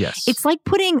news. Yes. It's like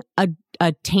putting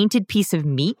a tainted piece of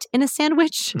meat in a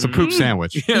sandwich. It's a poop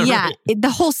sandwich. Yeah. The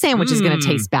whole sandwich is going to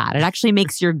taste bad. It actually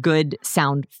makes your good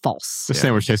sound false. The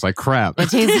sandwich tastes like crap. It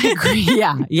tastes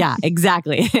like, yeah,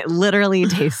 exactly. It literally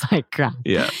tastes like crap.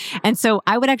 Yeah. And so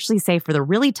I would actually say for the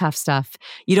really tough stuff,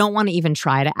 you don't want to even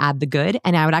try to add the good.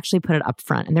 And I would actually put it up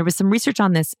front. And there was some research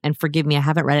on this, and forgive me, I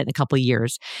haven't read it in a couple of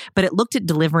years, but it looked at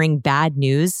delivering bad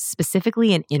news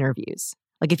specifically in interviews.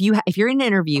 Like if you're in an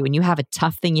interview and you have a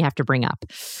tough thing you have to bring up,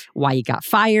 why you got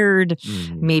fired,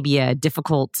 maybe a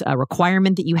difficult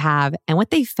requirement that you have. And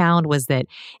what they found was that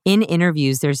in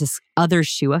interviews, there's this other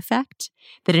shoe effect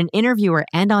that an interviewer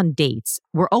and on dates,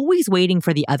 we're always waiting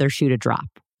for the other shoe to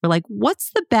drop. We're like,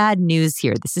 what's the bad news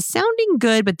here? This is sounding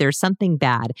good, but there's something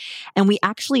bad. And we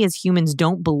actually, as humans,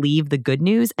 don't believe the good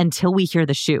news until we hear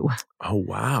the shoe. Oh,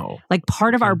 wow. Like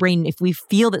part of our brain, if we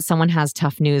feel that someone has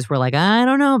tough news, we're like, I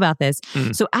don't know about this.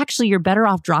 So actually, you're better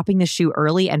off dropping the shoe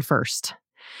early and first.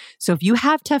 So if you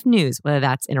have tough news, whether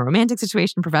that's in a romantic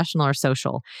situation, professional, or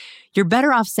social, you're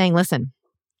better off saying, listen,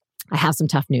 I have some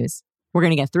tough news. We're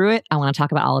going to get through it. I want to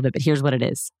talk about all of it, but here's what it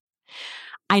is.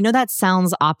 I know that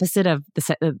sounds opposite of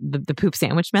the poop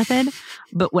sandwich method,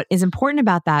 but what is important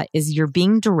about that is you're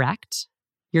being direct,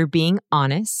 you're being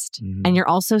honest, and you're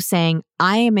also saying,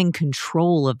 I am in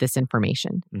control of this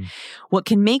information. What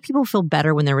can make people feel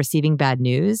better when they're receiving bad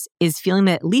news is feeling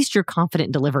that at least you're confident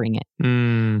in delivering it.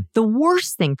 The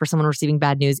worst thing for someone receiving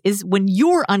bad news is when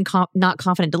you're not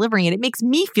confident delivering it, it makes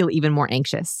me feel even more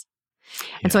anxious.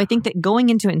 And so I think that going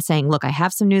into it and saying, look, I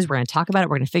have some news. We're going to talk about it.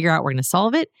 We're going to figure out, we're going to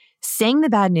solve it. Saying the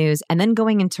bad news and then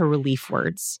going into relief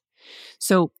words.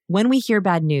 So when we hear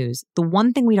bad news, the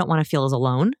one thing we don't want to feel is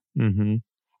alone. And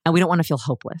we don't want to feel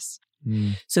hopeless.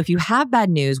 So if you have bad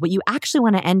news, what you actually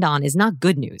want to end on is not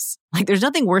good news. Like there's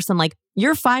nothing worse than like,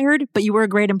 you're fired, but you were a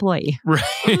great employee. Right.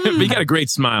 But you got a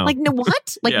great smile. Like, no,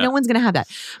 what? Like no one's going to have that.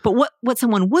 But what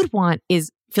someone would want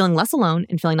is feeling less alone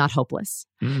and feeling not hopeless.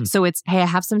 So it's, hey, I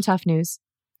have some tough news.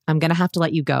 I'm going to have to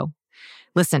let you go.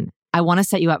 Listen, I want to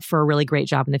set you up for a really great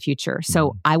job in the future.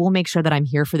 So I will make sure that I'm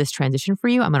here for this transition for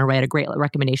you. I'm going to write a great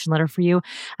recommendation letter for you.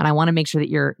 And I want to make sure that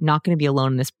you're not going to be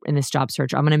alone in this job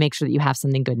search. I'm going to make sure that you have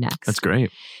something good next. That's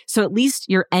great. So at least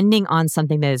you're ending on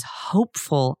something that is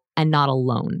hopeful and not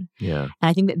alone. Yeah. And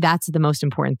I think that that's the most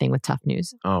important thing with tough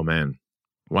news. Oh, man.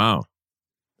 Wow.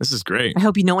 This is great. I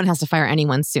hope no one has to fire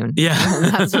anyone soon. Yeah.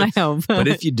 That's what I hope. But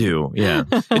if you do, yeah.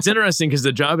 It's interesting because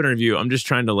the job interview, I'm just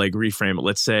trying to like reframe it.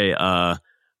 Let's say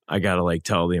I got to like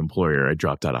tell the employer I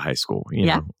dropped out of high school. You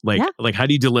know? Like how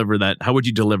do you deliver that? How would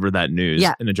you deliver that news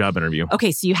in a job interview?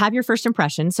 Okay, so you have your first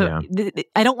impression. So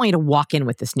I don't want you to walk in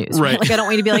with this news. Right? Like I don't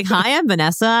want you to be like, hi, I'm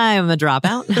Vanessa. I'm a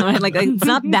dropout. like it's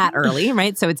not that early,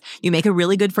 right? So you make a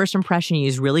really good first impression. You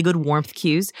use really good warmth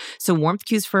cues. So warmth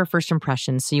cues for a first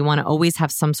impression. So you want to always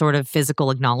have some sort of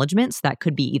physical acknowledgement. So that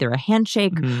could be either a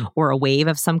handshake or a wave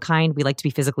of some kind. We like to be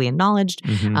physically acknowledged.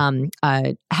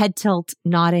 Head tilt,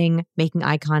 nodding, making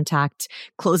eye contact,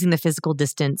 closing the physical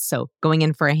distance. So going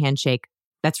in for a handshake,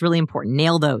 that's really important.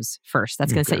 Nail those first.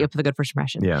 That's going to set you up with a good first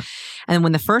impression. Yeah. And then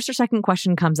when the first or second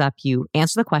question comes up, you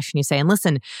answer the question. You say, and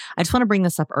listen, I just want to bring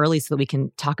this up early so that we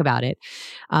can talk about it.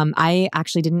 I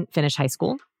actually didn't finish high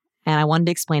school. And I wanted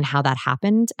to explain how that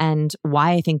happened and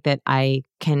why I think that I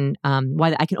can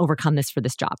overcome this for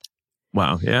this job.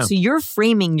 Wow. Yeah. So you're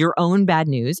framing your own bad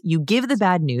news. You give the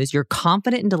bad news. You're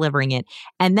confident in delivering it.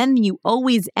 And then you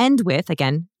always end with,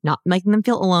 again, not making them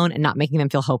feel alone and not making them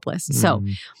feel hopeless. So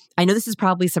I know this is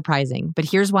probably surprising, but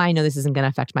here's why I know this isn't going to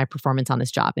affect my performance on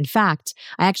this job. In fact,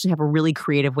 I actually have a really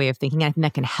creative way of thinking. I think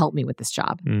that can help me with this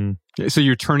job. So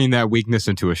you're turning that weakness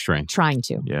into a strength. Trying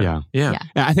to. Yeah.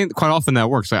 I think quite often that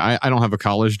works. I don't have a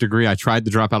college degree. I tried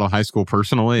to drop out of high school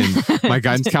personally, and my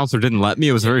guidance counselor didn't let me.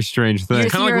 It was a very strange thing.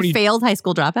 You're a failed high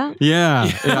school dropout?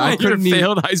 Yeah. I couldn't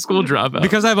failed high school dropout.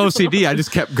 Because I have OCD, I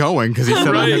just kept going because he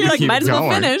said I had to keep might as well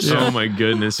going. finish. Oh my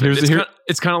goodness.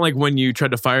 It's kind of like when you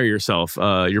tried to fire yourself.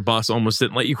 Your boss almost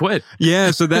didn't let you quit.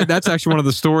 Yeah, so that's actually one of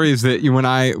the stories that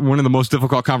one of the most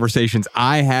difficult conversations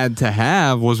I had to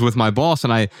have was with my boss,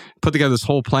 and I put together this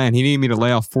whole plan. He needed me to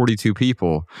lay off 42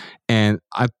 people, and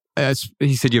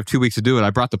he said, you have 2 weeks to do it. I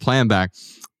brought the plan back,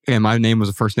 and my name was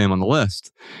the first name on the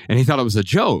list, and he thought it was a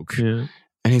joke. Yeah.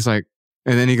 And he's like,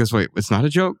 and then he goes, wait, it's not a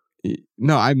joke?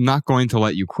 No, I'm not going to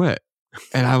let you quit.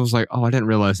 And I was like, oh, I didn't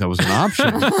realize that was an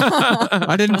option.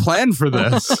 I didn't plan for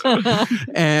this.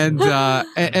 And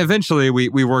eventually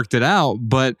we worked it out,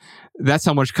 but that's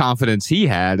how much confidence he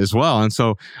had as well. And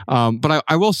so, but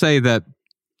I will say that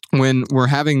when we're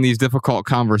having these difficult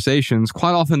conversations,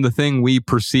 quite often the thing we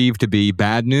perceive to be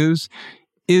bad news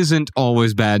isn't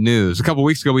always bad news. A couple of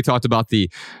weeks ago, we talked about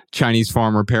the Chinese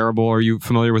farmer parable. Are you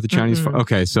familiar with the Chinese farmer?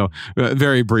 Okay, so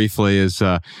very briefly is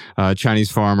a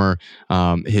Chinese farmer,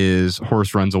 his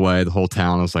horse runs away. The whole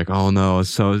town is like, oh no, it's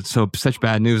such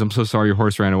bad news. I'm so sorry your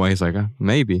horse ran away. He's like,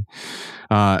 maybe.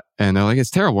 And they're like,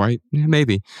 it's terrible, right? Yeah,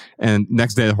 maybe. And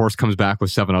next day, the horse comes back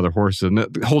with 7 other horses. And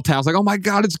the whole town's like, oh my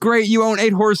God, it's great. You own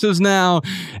 8 horses now.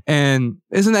 And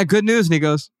isn't that good news? And he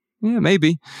goes, yeah,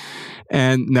 maybe.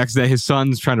 And next day, his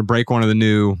son's trying to break one of the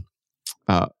new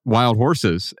wild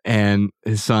horses. And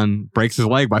his son breaks his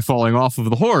leg by falling off of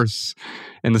the horse.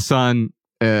 And the son,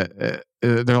 they're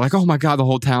like, oh my God, the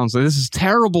whole town's like, this is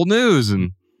terrible news.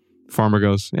 And the farmer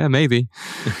goes, yeah, maybe.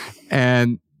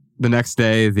 And the next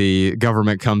day, the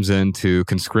government comes in to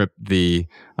conscript the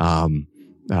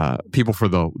people for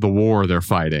the war they're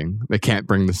fighting. They can't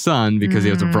bring the son because he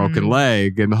has a broken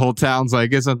leg. And the whole town's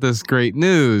like, isn't this great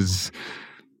news?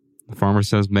 The farmer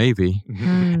says maybe.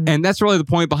 And that's really the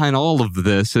point behind all of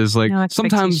this is like,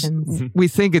 sometimes we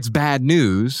think it's bad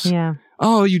news. Yeah.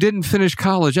 Oh, you didn't finish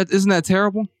college. Isn't that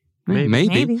terrible?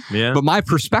 Maybe. Yeah. But my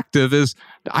perspective is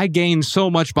I gained so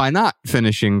much by not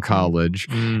finishing college.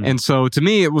 And so to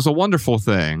me, it was a wonderful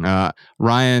thing.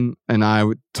 Ryan and I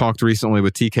talked recently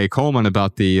with TK Coleman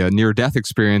about the near-death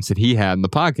experience that he had in the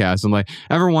podcast. And like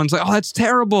everyone's like, oh, that's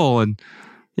terrible. And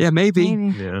yeah, maybe.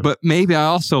 Yeah. But maybe I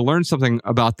also learned something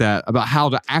about that, about how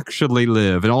to actually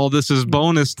live. And all this is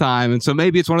bonus time. And so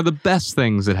maybe it's one of the best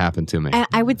things that happened to me. And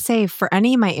I would say for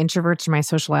any of my introverts or my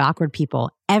socially awkward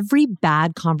people, every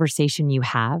bad conversation you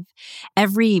have,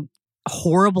 every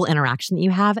horrible interaction that you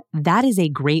have, that is a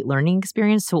great learning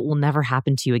experience. So it will never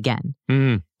happen to you again.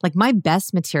 Like my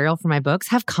best material for my books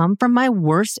have come from my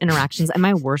worst interactions and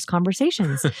my worst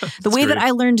conversations. The way that I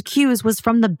learned cues was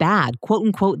from the bad, quote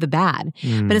unquote, the bad.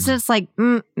 But instead it's like,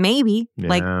 maybe,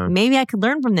 like maybe I could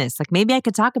learn from this. Like maybe I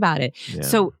could talk about it. Yeah.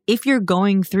 So if you're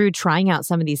going through trying out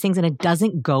some of these things and it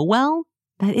doesn't go well,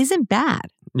 that isn't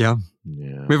bad. Yeah.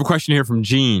 We have a question here from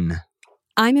Jean.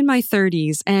 I'm in my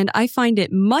 30s and I find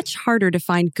it much harder to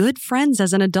find good friends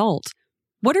as an adult.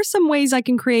 What are some ways I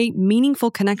can create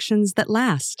meaningful connections that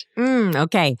last?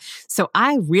 Okay. So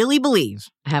I really believe,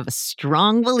 I have a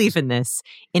strong belief in this,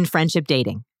 in friendship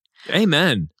dating.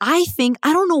 Amen. I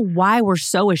don't know why we're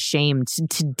so ashamed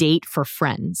to date for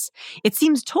friends. It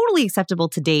seems totally acceptable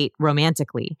to date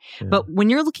romantically. But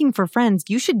when you're looking for friends,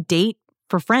 you should date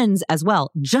for friends as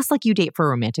well, just like you date for a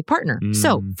romantic partner.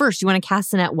 So first, you want to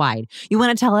cast the net wide. You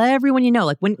want to tell everyone you know,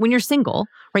 like when you're single,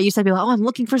 right? You said, oh, I'm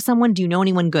looking for someone. Do you know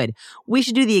anyone good? We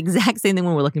should do the exact same thing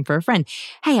when we're looking for a friend.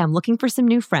 Hey, I'm looking for some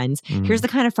new friends. Here's the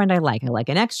kind of friend I like. I like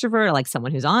an extrovert. I like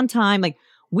someone who's on time. Like,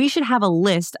 we should have a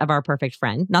list of our perfect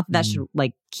friend. Not that should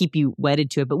like keep you wedded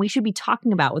to it, but we should be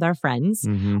talking about with our friends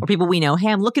or people we know, hey,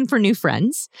 I'm looking for new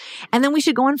friends. And then we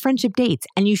should go on friendship dates,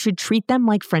 and you should treat them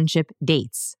like friendship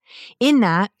dates. In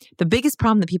that, the biggest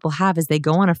problem that people have is they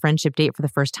go on a friendship date for the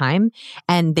first time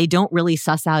and they don't really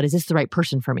suss out, is this the right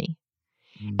person for me?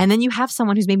 And then you have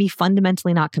someone who's maybe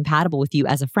fundamentally not compatible with you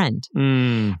as a friend.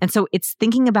 And so it's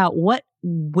thinking about what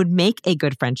would make a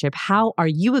good friendship. How are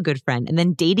you a good friend? And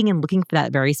then dating and looking for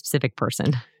that very specific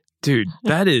person. Dude,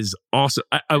 that is awesome.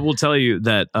 I will tell you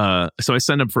that, so I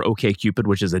signed up for OkCupid,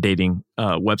 which is a dating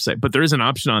website, but there is an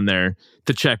option on there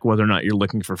to check whether or not you're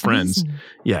looking for friends. Amazing.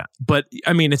 Yeah. But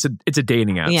I mean, it's a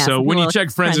dating app. Yeah, so when you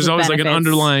check friends, there's always like an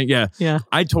underlying, Yeah.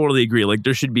 I totally agree. Like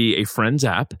there should be a friends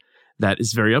app that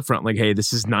is very upfront. Like, hey,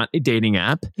 this is not a dating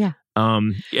app. Yeah.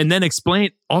 And then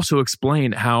explain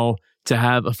how to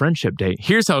have a friendship date.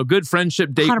 Here's how a good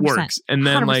friendship date 100%, works. And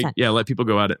then 100%. let people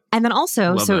go at it. And then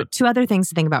also, two other things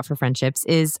to think about for friendships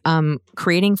is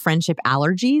creating friendship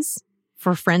allergies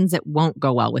for friends that won't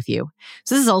go well with you.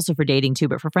 So this is also for dating too,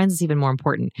 but for friends, it's even more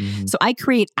important. So I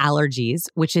create allergies,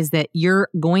 which is that you're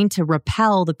going to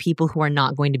repel the people who are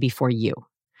not going to be for you.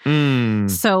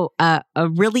 So a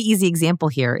really easy example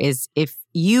here is if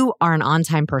you are an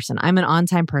on-time person, I'm an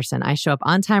on-time person. I show up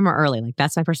on time or early. Like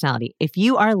that's my personality. If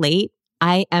you are late,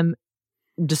 I am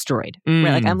destroyed. Right?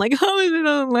 Like I'm like, oh, they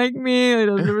don't like me. They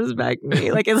don't respect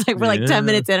me. Like it's like we're like 10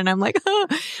 minutes in and I'm like, oh.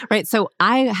 Right. So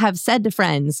I have said to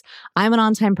friends, I'm an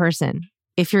on-time person.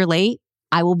 If you're late,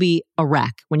 I will be a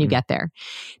wreck when you get there.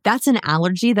 That's an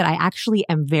allergy that I actually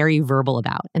am very verbal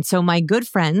about. And so my good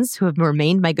friends who have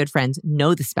remained my good friends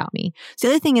know this about me. So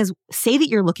the other thing is say that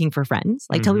you're looking for friends,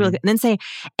 like tell people, and then say,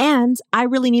 and I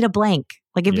really need a blank.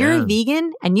 Like if you're a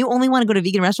vegan and you only want to go to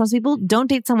vegan restaurants with people, don't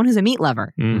date someone who's a meat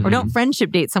lover or don't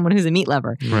friendship date someone who's a meat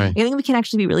lover. Right. I think we can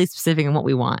actually be really specific in what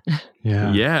we want.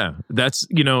 Yeah. Yeah. That's,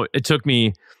 it took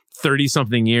me 30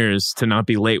 something years to not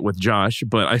be late with Josh,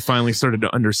 but I finally started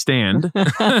to understand.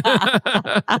 Well,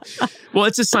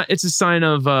 it's a sign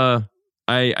of,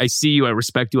 I see you, I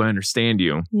respect you, I understand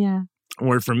you. Yeah.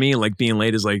 Or for me, like being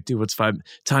late is like, dude, what's 5?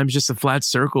 Time's just a flat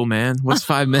circle, man. What's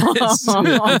 5 minutes? It's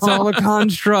all a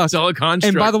construct. It's all a construct.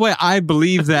 And by the way, I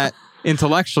believe that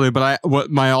intellectually, but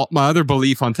my other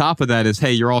belief on top of that is,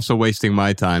 hey, you're also wasting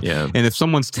my time. Yeah. And if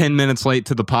someone's 10 minutes late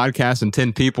to the podcast and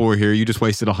 10 people were here, you just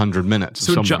wasted 100 minutes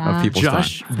so of people's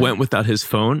Josh time. went without his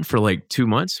phone for like 2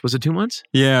 months. Was it 2 months?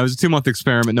 Yeah, it was a 2-month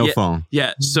experiment, no phone.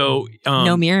 Yeah. So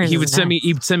no mirrors. He'd send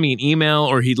me an email,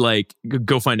 or he'd like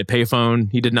go find a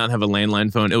payphone. He did not have a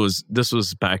landline phone. This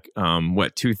was back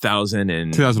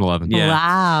 2011. Yeah.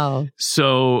 Wow.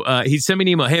 So he'd send me an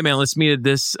email. Hey man, let's meet at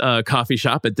this coffee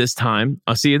shop at this time.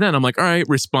 I'll see you then. I'm like, all right,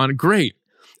 respond. Great.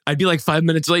 I'd be like 5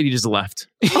 minutes late. He just left.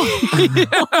 Oh,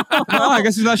 I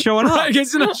guess he's not showing up. I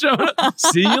guess he's not showing up.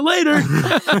 See you later.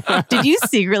 Did you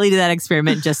secretly do that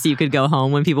experiment just so you could go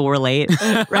home when people were late?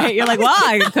 Right? You're like, well,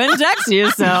 I couldn't text you,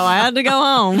 so I had to go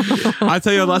home. I'll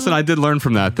tell you a lesson I did learn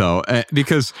from that, though,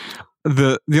 because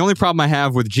the only problem I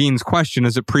have with Gene's question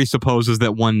is it presupposes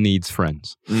that one needs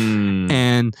friends.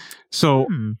 And so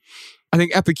I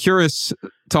think Epicurus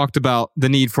talked about the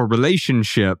need for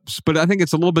relationships, but I think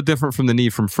it's a little bit different from the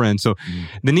need from friends. So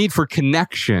the need for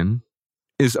connection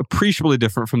is appreciably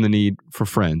different from the need for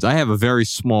friends. I have a very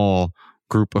small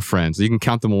group of friends. You can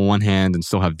count them on one hand and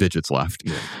still have digits left.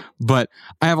 Yeah. But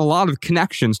I have a lot of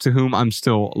connections to whom I'm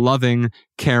still loving,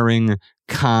 caring,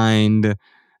 kind,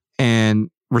 and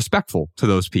respectful to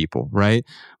those people, right?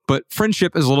 But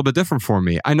friendship is a little bit different for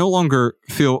me. I no longer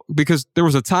feel, because there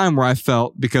was a time where I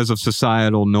felt, because of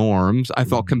societal norms, I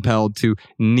felt compelled to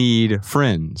need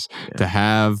friends, to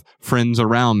have friends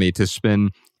around me, to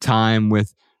spend time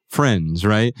with friends,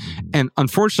 right? And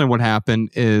unfortunately, what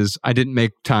happened is I didn't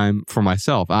make time for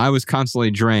myself. I was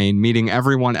constantly drained, meeting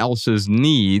everyone else's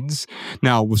needs.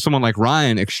 Now, with someone like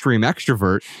Ryan, extreme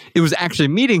extrovert, it was actually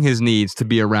meeting his needs to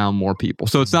be around more people.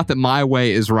 So it's not that my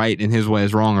way is right and his way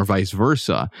is wrong, or vice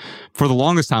versa. For the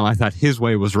longest time, I thought his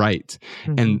way was right.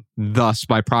 And thus,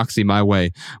 by proxy, my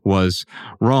way was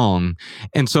wrong.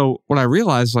 And so what I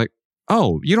realized, like,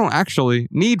 oh, you don't actually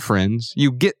need friends.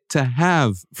 You get to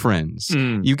have friends.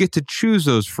 You get to choose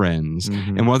those friends.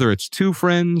 And whether it's 2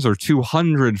 friends or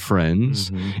 200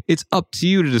 friends, it's up to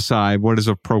you to decide what is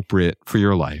appropriate for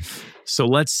your life. So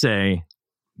let's say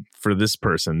for this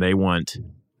person, they want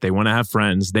They want to have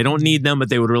friends. They don't need them, but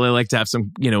they would really like to have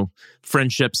some,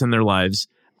 friendships in their lives.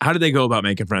 How do they go about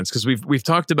making friends? Because we've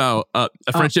talked about a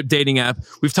friendship dating app.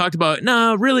 We've talked about,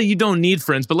 no, really, you don't need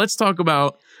friends. But let's talk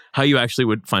about how you actually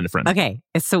would find a friend. Okay.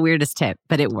 It's the weirdest tip,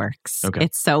 but it works. Okay.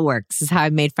 It so works. This is how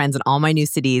I've made friends in all my new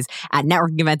cities, at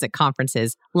networking events, at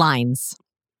conferences. Lines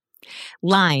are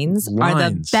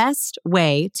the best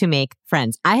way to make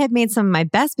friends. I have made some of my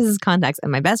best business contacts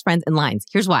and my best friends in lines.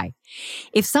 Here's why.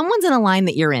 If someone's in a line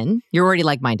that you're in, you're already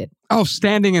like-minded. Oh,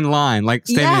 standing in line, like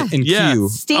standing in queue.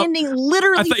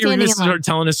 Literally I thought you were going to start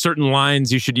telling us certain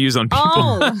lines you should use on people.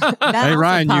 Oh, hey,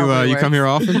 Ryan, you come here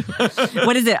often?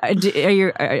 What is it?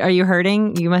 Are you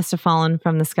hurting? You must have fallen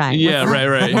from the sky. Yeah,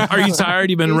 right. Are you tired?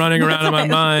 You've been running around in my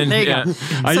mind. There you go.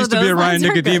 I used to be a Ryan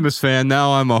Nicodemus fan.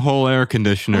 Now I'm a whole air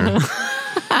conditioner.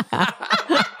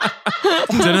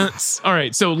 All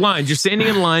right, so lines. You're standing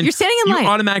in line. You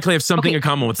automatically have something in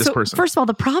common with this person. First of all,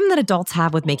 the problem that adults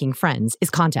have with making friends is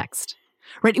context.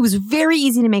 Right? It was very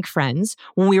easy to make friends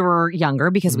when we were younger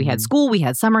because we had school, we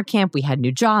had summer camp, we had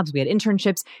new jobs, we had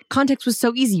internships. Context was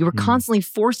so easy. You were constantly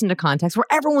forced into context where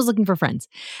everyone was looking for friends.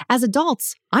 As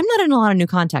adults, I'm not in a lot of new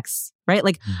contexts, right?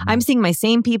 Like I'm seeing my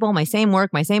same people, my same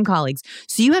work, my same colleagues.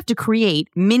 So you have to create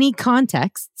mini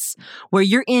contexts where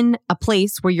you're in a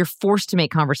place where you're forced to make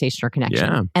conversation or connection.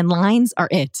 Yeah. And lines are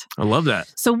it. I love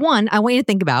that. So one, I want you to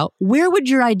think about, where would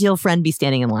your ideal friend be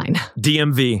standing in line?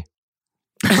 DMV.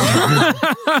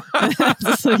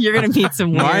 So you're going to meet some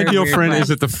weird, My ideal weird friend friends.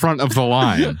 is at the front of the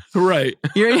line. Right.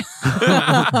 What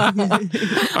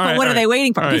are they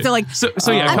waiting for? All right. So like,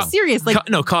 I'm serious. Like,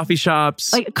 coffee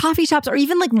shops. Like coffee shops, or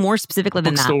even like more specifically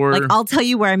than bookstore. that. Like I'll tell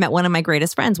you where I met one of my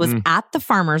greatest friends was at the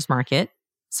farmer's market.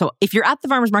 So if you're at the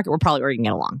farmer's market, we're probably already gonna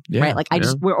get along, right? Like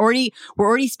we're already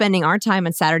spending our time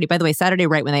on Saturday. By the way, Saturday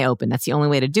right when they open. That's the only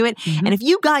way to do it. And if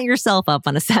you got yourself up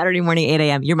on a Saturday morning, 8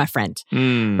 a.m., you're my friend,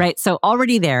 right? So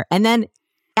already there. And then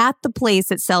at the place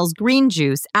that sells green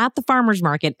juice at the farmer's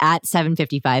market at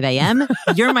 7:55 a.m.,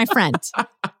 you're my friend.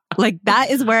 Like that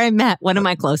is where I met one of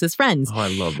my closest friends. Oh, I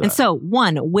love that. And so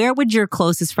one, where would your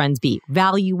closest friends be?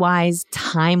 Value-wise,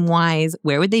 time-wise,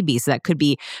 where would they be? So that could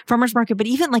be farmer's market, but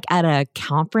even like at a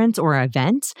conference or an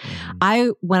event.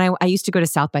 When I used to go to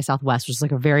South by Southwest, which is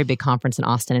like a very big conference in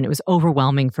Austin, and it was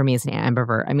overwhelming for me as an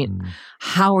ambivert. I mean,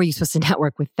 how are you supposed to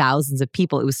network with thousands of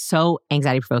people? It was so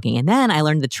anxiety-provoking. And then I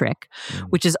learned the trick,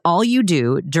 which is all you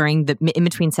do during the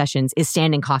in-between sessions is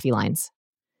stand in coffee lines.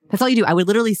 That's all you do. I would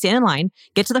literally stand in line,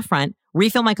 get to the front,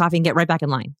 refill my coffee, and get right back in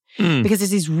line. Because there's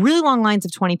these really long lines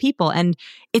of 20 people. And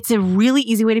it's a really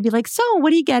easy way to be like, so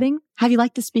what are you getting? Have you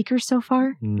liked the speakers so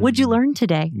far? What'd you learn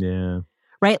today? Yeah.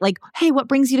 Right? Like, hey, what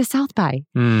brings you to South by?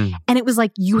 And it was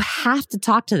like, you have to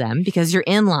talk to them because you're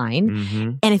in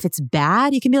line. And if it's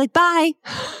bad, you can be like, bye.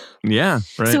 Yeah,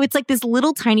 right. So it's like this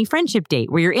little tiny friendship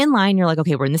date where you're in line. You're like,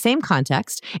 okay, we're in the same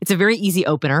context. It's a very easy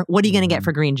opener. What are you going to get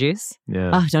for green juice?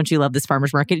 Yeah. Oh, don't you love this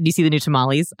farmer's market? Did you see the new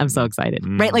tamales? I'm so excited.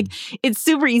 Right? Like it's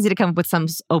super easy to come up with some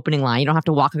opening line. You don't have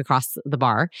to walk across the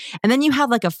bar. And then you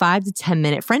have like a 5 to 10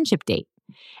 minute friendship date.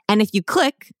 And if you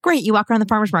click, great, you walk around the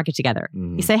farmer's market together.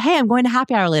 You say, hey, I'm going to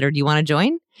happy hour later. Do you want to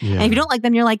join? Yeah. And if you don't like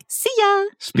them, you're like, see ya.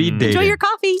 Speed dating. Enjoy your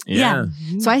coffee. Yeah.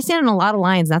 So I stand in a lot of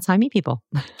lines. That's how I meet people.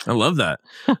 I love that.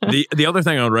 The other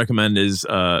thing I would recommend is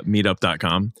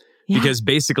meetup.com. Because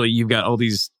basically you've got all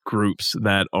these groups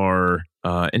that are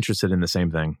interested in the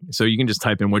same thing. So you can just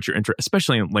type in what you're interested,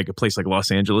 especially in like a place like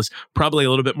Los Angeles, probably a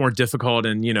little bit more difficult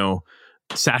in,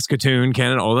 Saskatoon,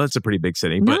 Canada. Oh, that's a pretty big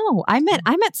city. But, no, I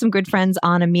met some good friends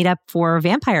on a meetup for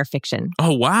vampire fiction.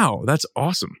 Oh, wow. That's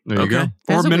awesome. There you go.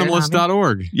 Or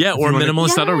minimalist.org. Yeah, or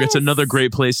minimalist.org. It's another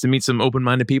great place to meet some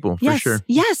open-minded people, for sure.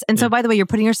 Yes. And so, by the way, you're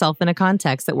putting yourself in a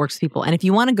context that works for people. And if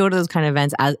you want to go to those kind of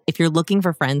events, if you're looking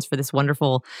for friends for this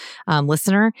wonderful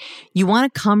listener, you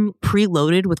want to come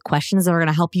preloaded with questions that are going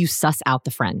to help you suss out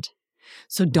the friend.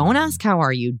 So don't ask, how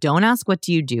are you? Don't ask, what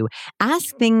do you do?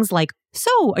 Ask things like,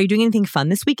 so are you doing anything fun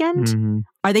this weekend?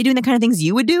 Are they doing the kind of things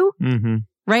you would do?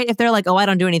 Right? If they're like, oh, I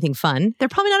don't do anything fun, they're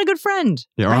probably not a good friend.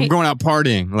 Yeah, or right? I'm going out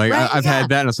partying. Like I've had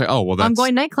that and it's like, oh, well, that's... I'm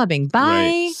going night clubbing. Bye.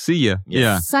 Right. See ya.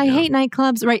 Yes, I hate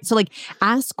nightclubs. Right. So like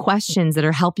ask questions that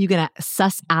are help you gonna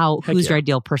suss out who's your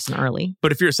ideal person early.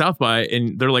 But if you're at South by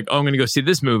and they're like, oh, I'm going to go see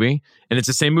this movie and it's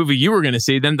the same movie you were going to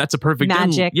see, then that's a perfect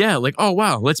magic. Yeah. Like, oh,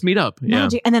 wow, let's meet up.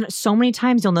 Magic. And then so many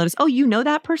times you'll notice, oh, you know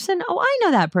that person? Oh, I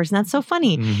know that person. That's so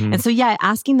funny. And so,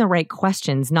 asking the right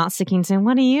questions, not sticking to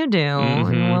what do you do?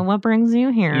 Well, what brings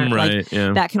you here? Right.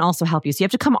 That can also help you. So you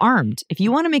have to come armed. If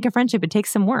you want to make a friendship, it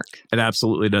takes some work. It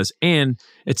absolutely does. And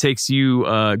it takes you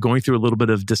going through a little bit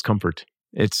of discomfort.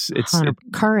 It's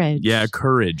courage. Yeah,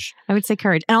 courage. I would say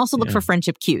courage. And also look for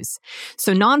friendship cues.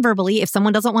 So non-verbally, if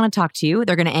someone doesn't want to talk to you,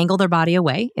 they're going to angle their body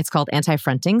away. It's called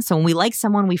anti-fronting. So when we like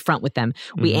someone, we front with them.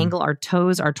 We angle our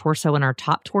toes, our torso, and our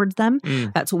top towards them.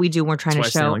 That's what we do when we're trying to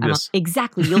show.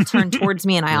 Exactly. You'll turn towards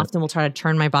me, and I often will try to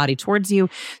turn my body towards you.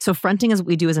 So fronting is what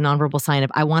we do as a nonverbal sign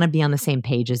of I want to be on the same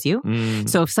page as you.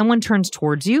 So if someone turns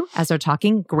towards you as they're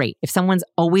talking, great. If someone's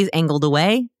always angled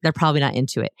away, they're probably not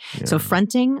into it. Yeah. So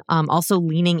fronting, also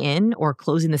leaning in or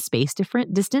closing the space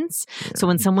distance. Yeah. So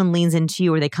when someone leans into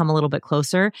you or they come a little bit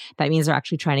closer, that means they're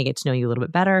actually trying to get to know you a little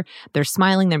bit better. They're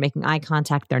smiling, they're making eye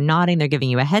contact, they're nodding, they're giving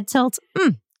you a head tilt.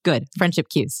 Good. Friendship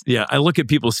cues. Yeah. I look at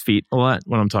people's feet a lot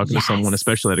when I'm talking to someone,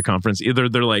 especially at a conference. Either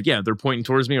they're like, they're pointing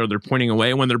towards me or they're pointing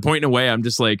away. When they're pointing away, I'm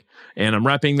just like, and I'm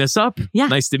wrapping this up. Yeah.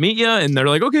 Nice to meet you. And they're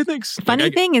like, okay, thanks. Funny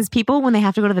thing is people, when they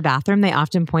have to go to the bathroom, they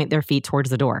often point their feet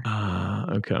towards the door.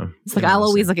 Okay. It's like, I'll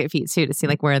always look at feet too to see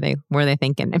like where are they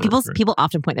thinking. And people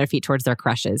often point their feet towards their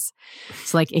crushes.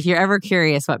 So like if you're ever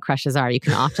curious what crushes are, you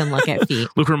can often look at feet.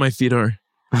 Look where my feet are.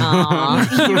 We're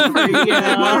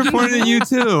pointing at you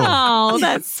too. Oh,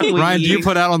 that's sweet. Ryan, do you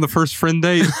put out on the first friend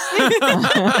date?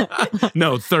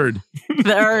 No, third.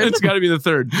 It's got to be the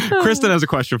third. Kristen has a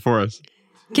question for us.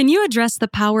 Can you address the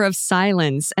power of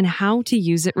silence and how to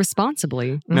use it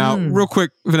responsibly? Now, real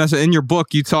quick, Vanessa, in your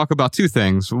book, you talk about two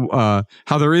things. How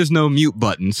there is no mute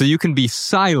button. So you can be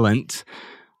silent,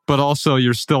 but also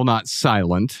you're still not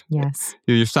silent. Yes.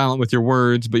 You're silent with your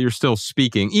words, but you're still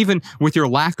speaking. Even with your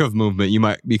lack of movement, you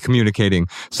might be communicating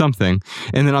something.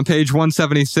 And then on page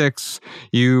 176,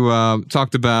 you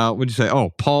talked about, what did you say?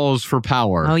 Oh, pause for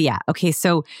power. Oh, yeah. Okay,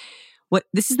 so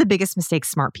this is the biggest mistake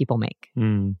smart people make.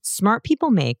 Smart people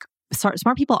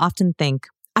often think,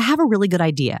 I have a really good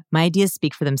idea. My ideas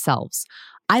speak for themselves.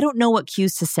 I don't know what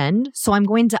cues to send, so I'm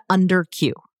going to under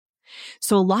cue.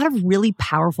 So a lot of really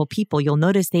powerful people, you'll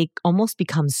notice they almost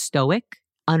become stoic,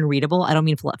 unreadable. I don't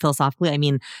mean philosophically. I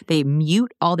mean, they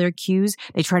mute all their cues.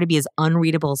 They try to be as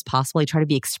unreadable as possible. They try to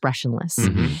be expressionless.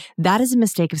 That is a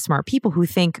mistake of smart people who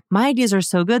think my ideas are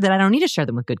so good that I don't need to share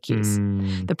them with good cues.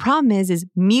 The problem is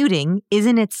muting is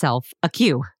in itself a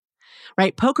cue.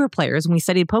 Right? Poker players, when we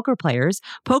studied poker players,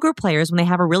 when they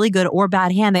have a really good or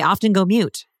bad hand, they often go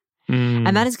mute.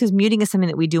 And that is because muting is something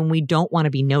that we do when we don't want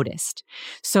to be noticed.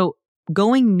 So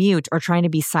going mute or trying to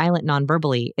be silent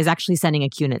non-verbally is actually sending a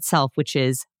cue in itself, which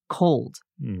is cold,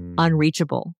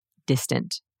 unreachable,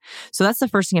 distant. So that's the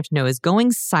first thing you have to know is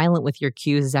going silent with your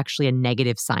cues is actually a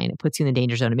negative sign. It puts you in the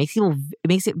danger zone. It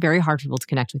makes it very hard for people to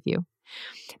connect with you.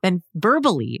 Then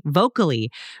vocally,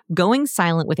 going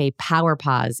silent with a power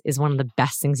pause is one of the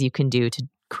best things you can do to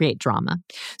create drama.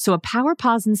 So a power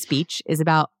pause in speech is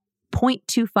about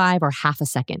 0.25 or half a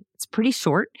second. It's pretty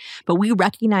short, but we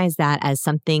recognize that as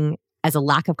a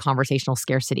lack of conversational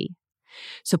scarcity.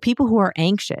 So people who are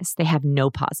anxious, they have no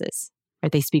pauses,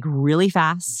 right? They speak really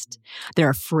fast. They're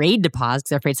afraid to pause because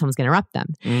they're afraid someone's going to interrupt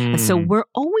them. And so we're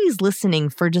always listening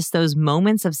for just those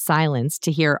moments of silence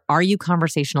to hear, are you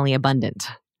conversationally abundant?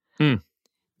 Do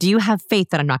you have faith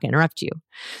that I'm not going to interrupt you?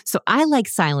 So I like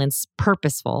silence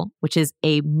purposeful, which is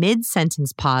a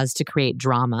mid-sentence pause to create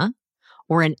drama,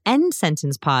 or an end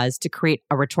sentence pause to create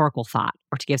a rhetorical thought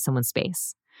or to give someone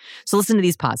space. So listen to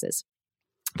these pauses.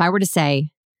 If I were to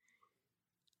say,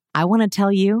 I want to tell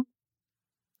you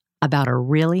about a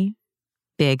really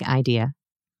big idea.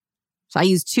 So I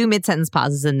use 2 mid-sentence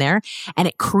pauses in there, and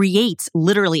it creates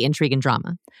literally intrigue and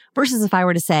drama. Versus if I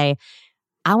were to say,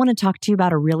 I want to talk to you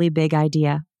about a really big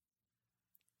idea.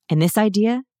 And this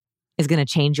idea is going to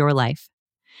change your life.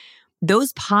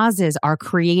 Those pauses are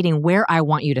creating where I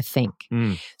want you to think.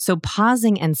 So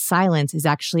pausing and silence is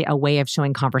actually a way of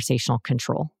showing conversational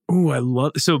control. Oh, I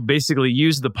love. So basically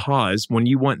use the pause when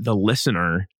you want the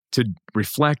listener to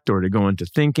reflect or to go into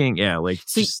thinking. Yeah, like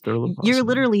so just throw a little pause. You're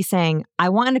literally saying, I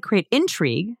want to create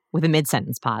intrigue with a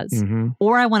mid-sentence pause,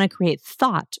 or I want to create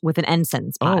thought with an end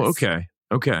sentence pause. Oh, okay.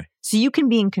 Okay. So you can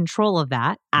be in control of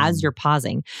that as you're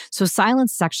pausing. So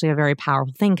silence is actually a very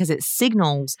powerful thing because it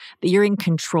signals that you're in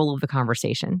control of the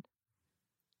conversation.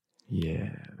 Yeah.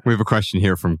 We have a question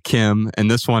here from Kim,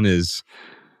 and this one is,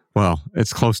 well,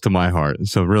 it's close to my heart.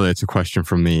 So really, it's a question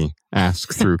from me.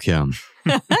 Ask through Kim.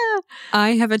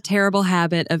 I have a terrible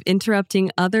habit of interrupting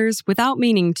others without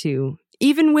meaning to,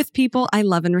 even with people I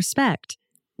love and respect.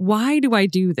 Why do I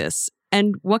do this?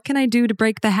 And what can I do to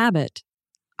break the habit?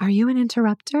 Are you an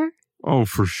interrupter? Oh,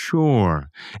 for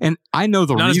sure. And I know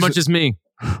the reason. Not as much as me.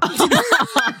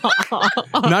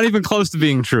 Not even close to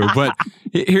being true. But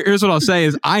here's what I'll say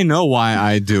is I know why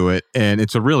I do it. And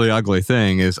it's a really ugly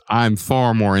thing is I'm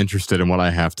far more interested in what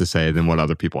I have to say than what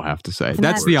other people have to say.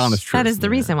 That's the honest truth. That is the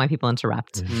reason why people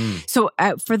interrupt. So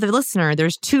for the listener,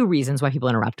 there's two reasons why people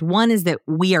interrupt. One is that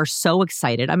we are so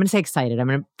excited. I'm going to say excited. I'm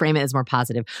going to frame it as more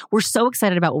positive. We're so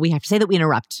excited about what we have to say that we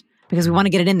interrupt because we want to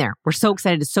get it in there. We're so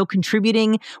excited. It's so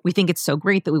contributing. We think it's so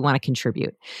great that we want to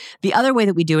contribute. The other way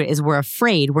that we do it is we're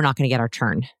afraid we're not going to get our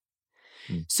turn.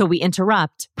 So we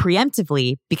interrupt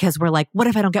preemptively because we're like, what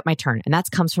if I don't get my turn? And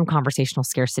that comes from conversational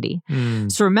scarcity.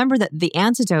 So remember that the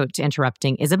antidote to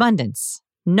interrupting is abundance.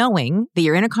 Knowing that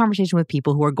you're in a conversation with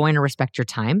people who are going to respect your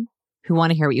time, who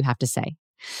want to hear what you have to say.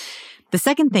 The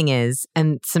second thing is,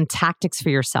 and some tactics for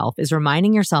yourself, is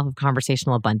reminding yourself of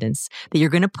conversational abundance, that you're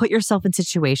going to put yourself in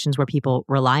situations where people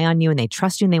rely on you and they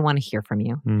trust you and they want to hear from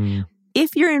you.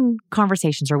 If you're in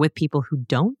conversations or with people who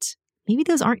don't, maybe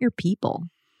those aren't your people.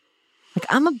 Like,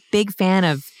 I'm a big fan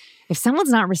of if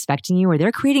someone's not respecting you or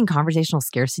they're creating conversational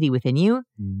scarcity within you,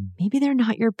 maybe they're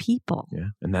not your people.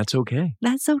 Yeah. And that's okay.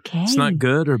 That's okay. It's not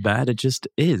good or bad. It just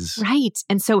is. Right.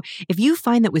 And so if you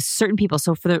find that with certain people,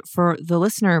 so for the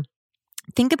listener,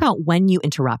 think about when you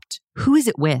interrupt. Who is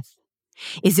it with?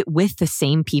 Is it with the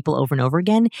same people over and over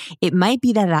again? It might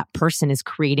be that that person is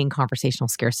creating conversational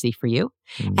scarcity for you.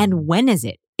 And when is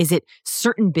it? Is it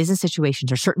certain business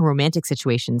situations or certain romantic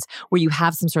situations where you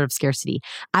have some sort of scarcity?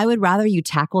 I would rather you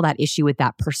tackle that issue with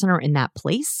that person or in that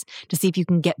place to see if you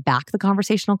can get back the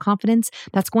conversational confidence.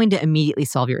 That's going to immediately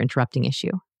solve your interrupting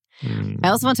issue. I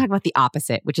also want to talk about the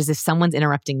opposite, which is if someone's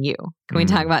interrupting you. Can we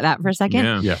talk about that for a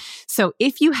second? Yeah. So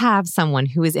if you have someone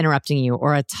who is interrupting you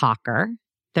or a talker,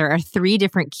 there are 3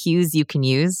 different cues you can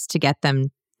use to get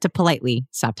them to politely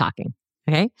stop talking.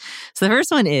 Okay. So the first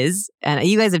one is, and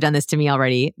you guys have done this to me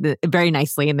already very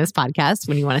nicely in this podcast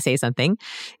when you want to say something,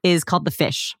 is called the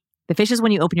fish. The fish is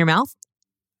when you open your mouth.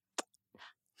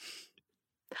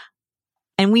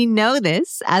 And we know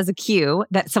this as a cue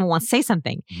that someone wants to say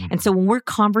something. And so when we're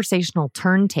conversational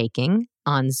turn taking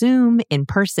on Zoom, in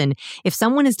person, if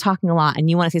someone is talking a lot and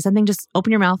you want to say something, just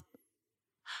open your mouth.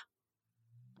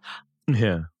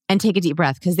 Yeah. And take a deep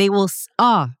breath because they will,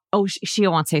 she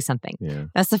wants to say something. Yeah.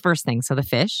 That's the first thing. So the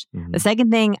fish. The second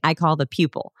thing I call the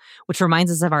pupil, which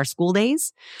reminds us of our school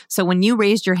days. So when you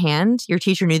raised your hand, your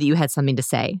teacher knew that you had something to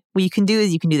say. What you can do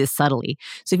is you can do this subtly.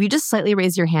 So if you just slightly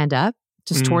raise your hand up,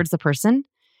 just towards the person,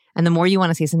 and the more you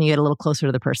want to say something, you get a little closer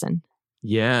to the person.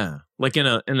 Yeah. Like in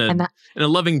a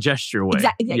loving gesture way.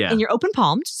 Exactly. Yeah. And you're open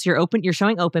palmed. So you're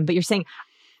showing open, but you're saying,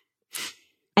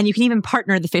 and you can even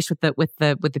partner the fish with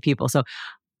the pupil. So,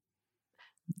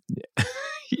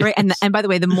 right. And by the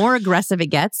way, the more aggressive it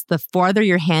gets, the farther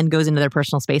your hand goes into their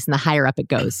personal space and the higher up it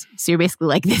goes. So you're basically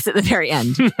like this at the very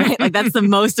end, right? Like that's the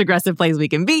most aggressive place we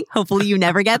can be. Hopefully you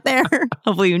never get there.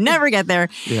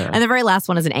 Yeah. And the very last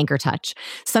one is an anchor touch.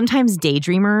 Sometimes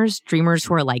dreamers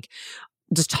who are like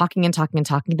just talking,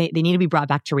 they need to be brought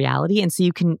back to reality. And so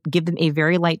you can give them a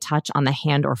very light touch on the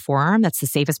hand or forearm. That's the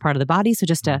safest part of the body. So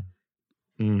just that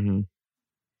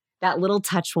little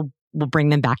touch will bring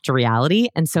them back to reality.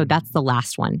 And so that's the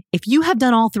last one. If you have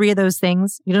done all 3 of those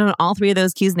things, you don't know all 3 of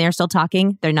those cues and they're still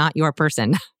talking, they're not your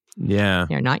person. Yeah.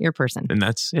 They're not your person. And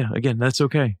that's okay. That's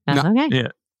okay. Yeah.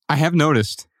 I have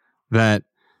noticed that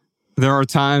there are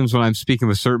times when I'm speaking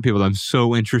with certain people that I'm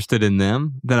so interested in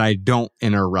them that I don't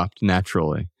interrupt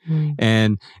naturally.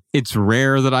 And it's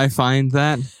rare that I find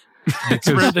that. It's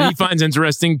rare that he finds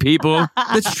interesting people.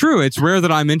 That's true. It's rare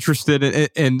that I'm interested in,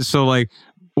 and so like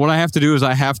what I have to do is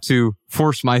I have to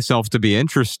force myself to be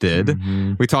interested.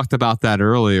 We talked about that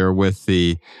earlier with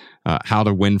the how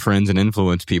to win friends and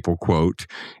influence people quote,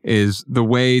 is the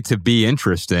way to be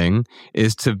interesting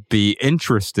is to be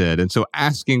interested. And so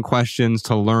asking questions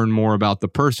to learn more about the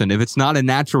person. If it's not a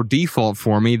natural default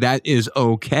for me, that is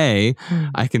okay.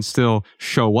 I can still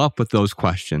show up with those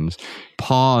questions.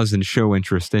 Pause and show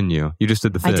interest in you. You just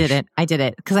did the fish. I did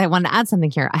it because I wanted to add something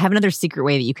here. I have another secret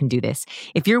way that you can do this.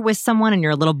 If you're with someone and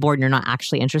you're a little bored and you're not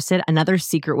actually interested, another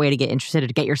secret way to get interested or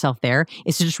to get yourself there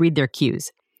is to just read their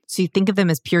cues. So you think of them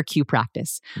as pure cue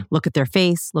practice. Look at their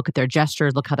face, look at their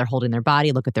gestures, look how they're holding their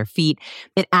body, look at their feet.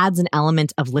 It adds an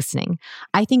element of listening.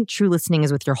 I think true listening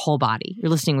is with your whole body. You're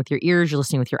listening with your ears, you're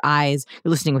listening with your eyes, you're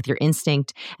listening with your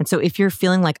instinct. And so if you're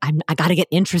feeling like, I got to get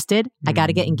interested, I got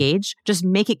to get engaged, just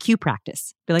make it cue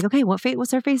practice. Be like, okay,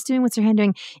 what's their face doing? What's their hand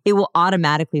doing? It will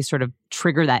automatically sort of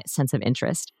trigger that sense of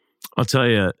interest. I'll tell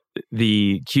you,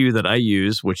 the cue that I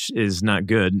use, which is not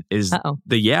good, is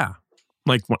the yeah.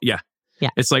 Like, yeah. Yeah.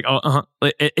 It's like,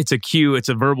 it's a cue, it's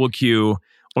a verbal cue,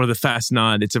 or the fast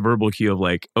nod, it's a verbal cue of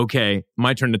like, okay,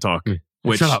 my turn to talk.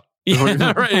 Which, shut up.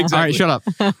 Yeah, right, exactly. All right, shut up.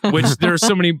 Which there are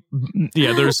so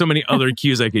many other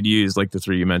cues I could use, like the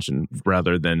three you mentioned,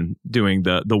 rather than doing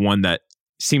the one that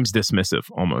seems dismissive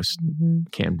almost.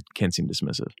 Can seem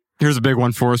dismissive. Here's a big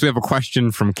one for us. We have a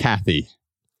question from Kathy.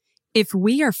 If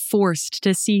we are forced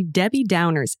to see Debbie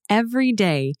Downers every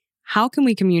day, how can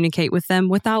we communicate with them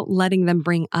without letting them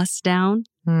bring us down?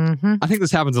 I think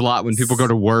this happens a lot when people go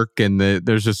to work and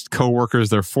there's just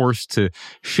coworkers they're forced to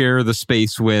share the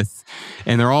space with,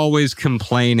 and they're always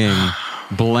complaining,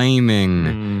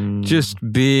 blaming, just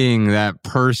being that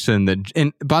person that,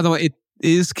 and by the way, it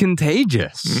is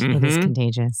contagious. It is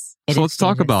contagious. So let's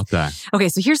talk about that. Okay,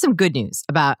 so here's some good news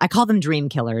about, I call them dream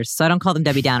killers. So I don't call them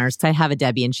Debbie Downers because I have a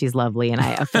Debbie and she's lovely and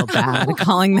I feel bad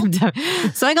calling them.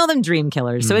 So I call them dream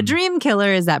killers. So a dream killer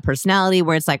is that personality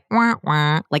where it's like, wah,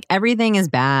 wah, like everything is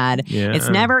bad. Yeah. It's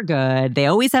never good. They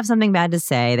always have something bad to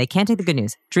say. They can't take the good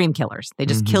news. Dream killers. They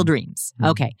just kill dreams.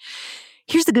 Okay.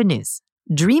 Here's the good news.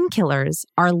 Dream killers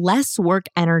are less work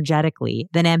energetically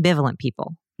than ambivalent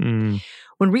people.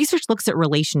 When research looks at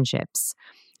relationships,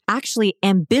 actually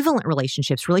ambivalent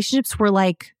relationships where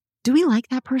like, do we like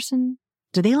that person?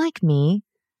 Do they like me?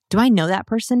 Do I know that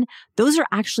person? Those are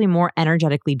actually more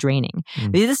energetically draining.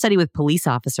 They did a study with police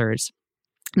officers,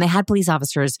 and they had police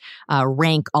officers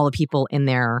rank all the people in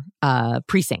their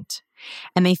precinct.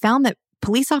 And they found that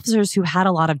police officers who had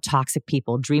a lot of toxic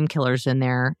people, dream killers in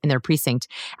their precinct,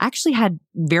 actually had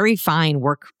very fine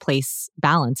workplace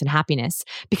balance and happiness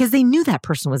because they knew that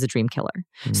person was a dream killer.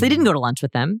 So they didn't go to lunch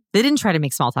with them. They didn't try to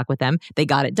make small talk with them. They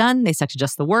got it done. They stuck to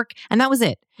just the work. And that was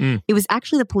it. It was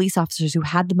actually the police officers who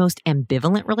had the most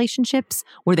ambivalent relationships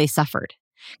where they suffered.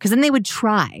 Because then they would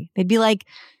try. They'd be like,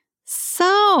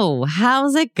 so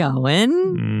how's it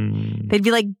going? They'd be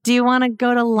like, do you want to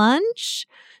go to lunch?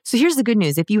 So here's the good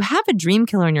news. If you have a dream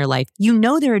killer in your life, you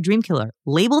know they're a dream killer.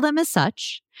 Label them as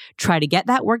such. Try to get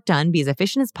that work done. Be as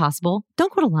efficient as possible.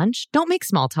 Don't go to lunch. Don't make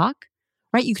small talk,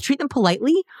 right? You can treat them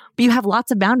politely, but you have lots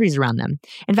of boundaries around them.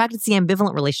 In fact, it's the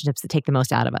ambivalent relationships that take the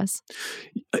most out of us.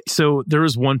 So there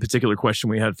was one particular question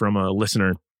we had from a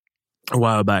listener a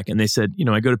while back, and they said,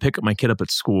 I go to pick up my kid up at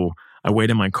school. I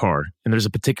wait in my car, and there's a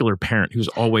particular parent who's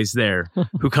always there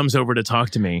who comes over to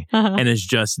talk to me and is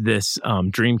just this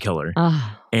dream killer.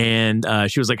 And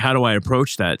she was like, how do I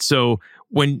approach that? So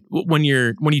when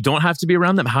you don't have to be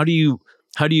around them, how do you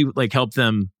like help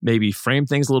them maybe frame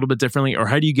things a little bit differently? Or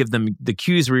how do you give them the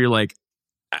cues where you're like,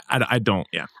 I don't,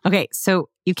 yeah. Okay, so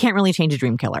you can't really change a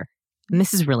dream killer. And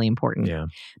this is really important. Yeah.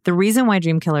 The reason why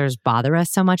dream killers bother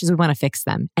us so much is we want to fix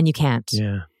them, and you can't.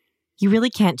 Yeah. You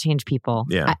really can't change people.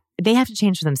 Yeah. They have to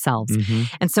change for themselves.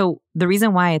 And so the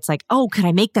reason why it's like, oh, could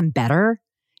I make them better?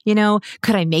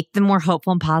 Could I make them more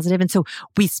hopeful and positive? And so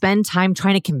we spend time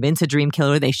trying to convince a dream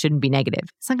killer they shouldn't be negative.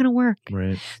 It's not going to work.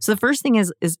 Right. So the first thing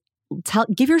is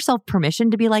give yourself permission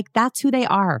to be like, that's who they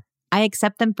are. I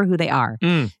accept them for who they are.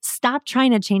 Stop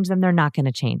trying to change them. They're not going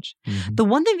to change. The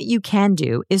one thing that you can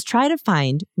do is try to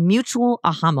find mutual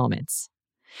aha moments.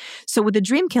 So with a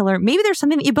dream killer, maybe there's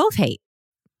something that you both hate.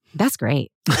 That's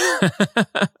great.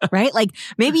 Right? Like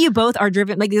maybe you both are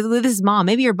driven, like this mom,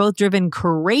 maybe you're both driven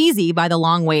crazy by the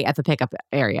long wait at the pickup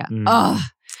area. Oh,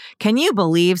 can you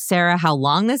believe, Sarah, how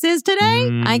long this is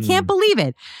today? I can't believe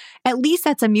it. At least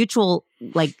that's a mutual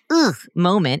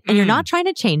moment, and you're not trying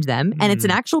to change them, and it's an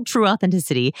actual true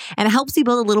authenticity, and it helps you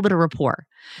build a little bit of rapport.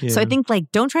 Yeah. So I think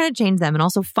don't try to change them, and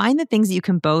also find the things that you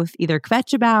can both either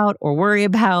kvetch about or worry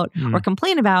about or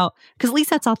complain about, because at least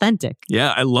that's authentic.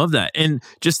 Yeah, I love that. And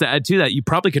just to add to that, you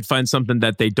probably could find something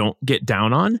that they don't get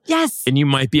down on. Yes. And you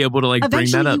might be able to bring that up.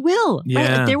 Eventually you will. Yeah.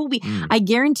 Right? Like there will be, I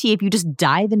guarantee if you just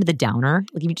dive into the downer,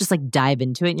 like if you just dive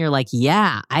into it and you're like,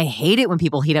 yeah, I hate it when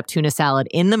people heat up tuna salad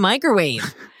in the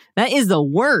microwave. That is the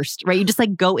worst, right? You just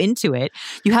go into it.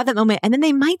 You have that moment, and then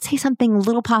they might say something a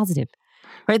little positive,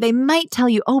 right? They might tell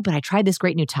you, oh, but I tried this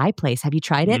great new Thai place. Have you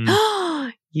tried it?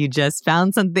 You just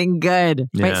found something good,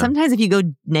 right? Sometimes if you go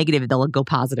negative, they'll go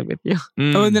positive with you.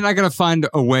 Oh, and then I got to find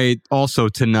a way also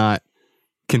to not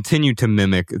continue to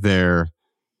mimic their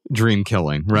dream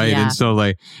killing, right? Yeah. And so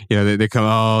they come,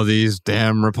 oh, these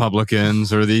damn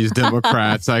Republicans or these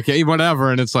Democrats,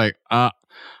 whatever. And it's like,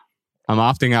 I'm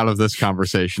opting out of this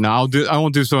conversation. Now, I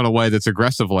won't do so in a way that's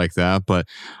aggressive like that, but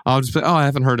I'll just be, I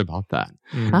haven't heard about that.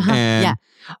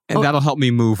 And that'll help me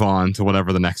move on to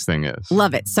whatever the next thing is.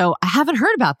 Love it. So I haven't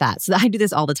heard about that. So I do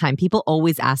this all the time. People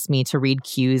always ask me to read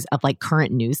cues of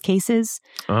current news cases.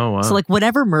 Oh, wow. So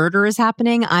whatever murder is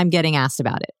happening, I'm getting asked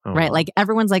about it, right? Wow.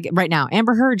 Everyone's right now,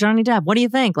 Amber Heard, Johnny Depp, what do you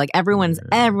think? Everyone's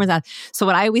asked. So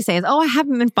what I always say is, I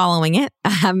haven't been following it. I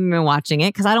haven't been watching it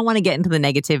because I don't want to get into the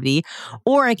negativity.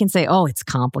 Or I can say, it's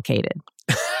complicated.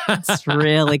 It's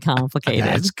really complicated.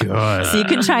 That's good. So you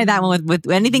can try that one with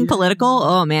anything political.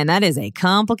 Oh man, that is a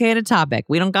complicated topic.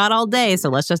 We don't got all day, so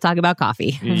let's just talk about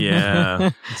coffee.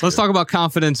 Yeah. So let's talk about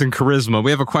confidence and charisma.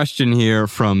 We have a question here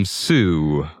from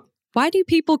Sue. Why do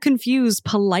people confuse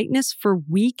politeness for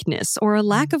weakness or a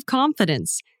lack of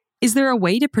confidence? Is there a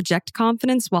way to project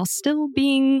confidence while still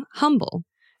being humble?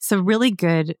 So really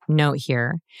good note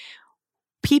here.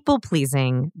 People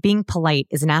pleasing, being polite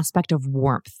is an aspect of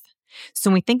warmth. So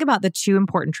when we think about the two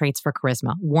important traits for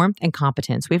charisma, warmth and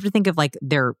competence, we have to think of like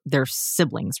their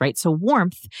siblings, right? So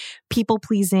warmth, people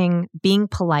pleasing, being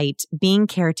polite, being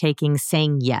caretaking,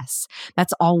 saying yes.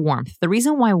 That's all warmth. The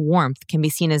reason why warmth can be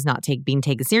seen as not being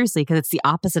taken seriously because it's the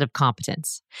opposite of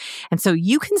competence. And so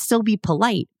you can still be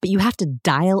polite, but you have to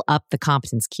dial up the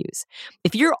competence cues.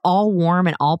 If you're all warm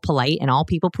and all polite and all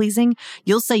people pleasing,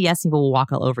 you'll say yes and people will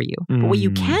walk all over you. But what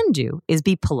you can do is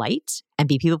be polite and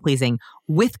be people pleasing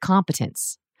with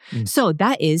competence. So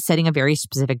that is setting a very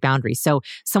specific boundary. So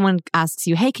someone asks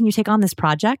you, hey, can you take on this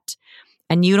project?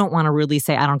 And you don't want to really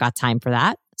say, I don't got time for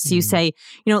that. So you say,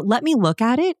 let me look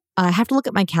at it. I have to look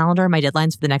at my calendar and my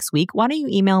deadlines for the next week. Why don't you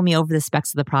email me over the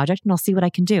specs of the project and I'll see what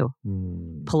I can do.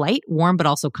 Polite, warm, but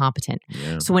also competent.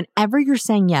 Yeah. So whenever you're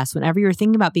saying yes, whenever you're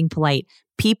thinking about being polite,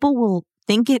 people will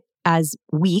think it as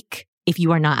weak if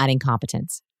you are not adding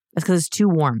competence. That's because it's too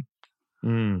warm.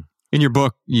 In your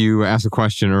book, you asked a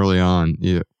question early on,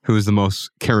 who is the most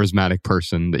charismatic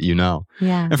person that you know?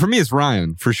 Yeah. And for me, it's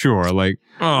Ryan, for sure. Like,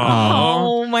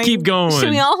 Oh, my! keep going.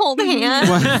 Should we all hold hands?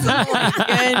 Oh my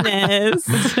goodness!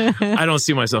 I don't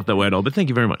see myself that way at all, but thank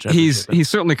you very much. I he's appreciate that.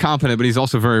 certainly competent, but he's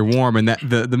also very warm, and that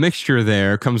the mixture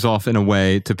there comes off in a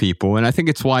way to people. And I think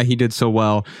it's why he did so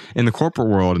well in the corporate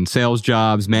world and sales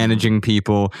jobs, managing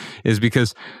people, is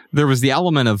because there was the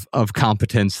element of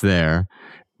competence there.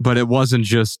 But it wasn't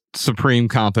just supreme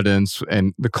competence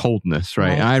and the coldness,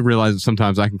 right? And I realize that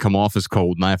sometimes I can come off as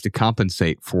cold and I have to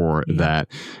compensate for that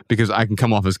because I can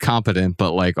come off as competent,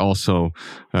 but like also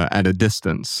at a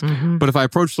distance. But if I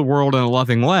approach the world in a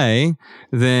loving way,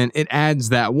 then it adds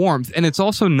that warmth. And it's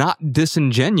also not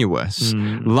disingenuous.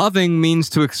 Loving means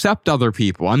to accept other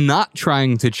people. I'm not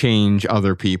trying to change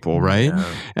other people, right?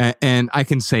 And I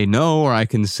can say no or I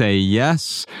can say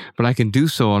yes, but I can do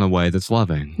so in a way that's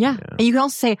loving. Yeah. And you can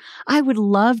also say, I would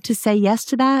love to say yes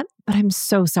to that, but I'm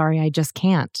so sorry, I just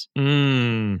can't.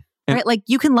 Right? Like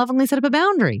you can lovingly set up a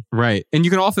boundary. Right. And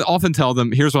you can often tell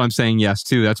them, here's what I'm saying yes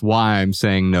to. That's why I'm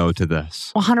saying no to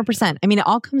this. 100%. I mean, it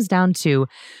all comes down to,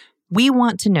 we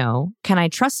want to know, can I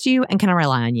trust you and can I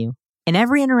rely on you? In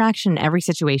every interaction, in every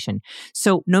situation.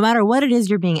 So no matter what it is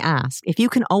you're being asked, if you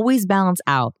can always balance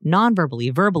out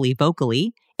non-verbally, verbally,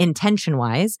 vocally,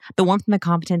 intention-wise, the warmth and the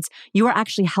competence, you are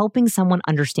actually helping someone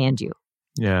understand you.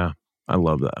 Yeah, I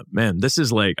love that. Man, this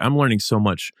is like, I'm learning so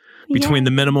much between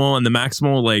the minimal and the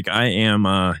maximal. Like I am,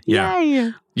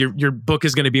 Yay. Your book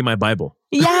is going to be my Bible.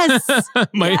 Yes.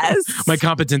 my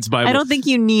competence Bible. I don't think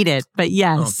you need it, but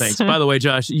yes. Oh, thanks. By the way,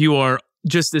 Josh, you are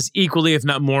just as equally, if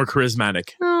not more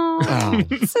charismatic. Oh,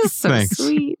 this is so Thanks.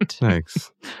 sweet.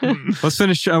 Thanks. Let's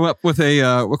finish up with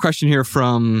a question here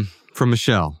from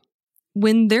Michelle.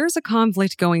 When there's a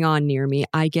conflict going on near me,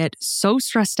 I get so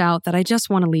stressed out that I just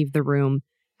want to leave the room.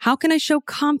 How can I show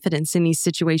confidence in these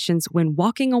situations when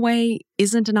walking away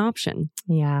isn't an option?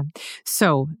 Yeah.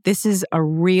 So this is a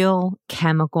real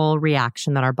chemical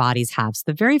reaction that our bodies have. So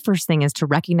the very first thing is to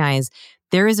recognize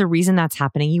there is a reason that's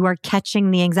happening. You are catching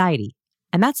the anxiety.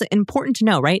 And that's important to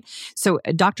know, right? So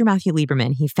Dr. Matthew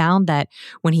Lieberman, he found that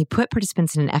when he put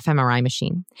participants in an fMRI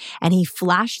machine and he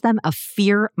flashed them a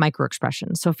fear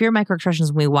microexpression. So fear microexpressions,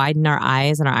 when we widen our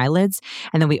eyes and our eyelids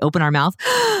and then we open our mouth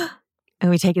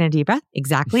and we take in a deep breath.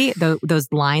 Exactly.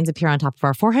 Those lines appear on top of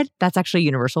our forehead. That's actually a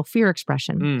universal fear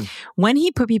expression. When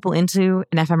he put people into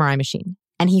an fMRI machine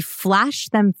and he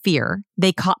flashed them fear,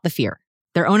 they caught the fear.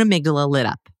 Their own amygdala lit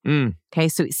up. Okay,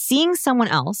 so seeing someone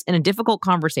else in a difficult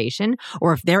conversation,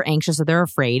 or if they're anxious or they're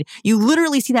afraid, you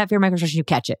literally see that fear microexpression, you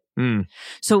catch it.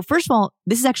 So first of all,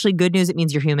 this is actually good news. It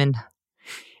means you're human.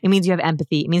 It means you have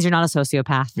empathy. It means you're not a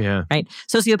sociopath. Yeah. Right?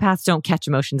 Sociopaths don't catch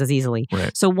emotions as easily.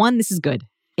 Right. So one, this is good.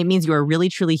 It means you are really,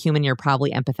 truly human. You're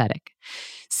probably empathetic.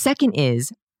 Second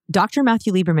is, Dr.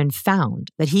 Matthew Lieberman found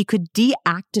that he could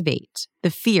deactivate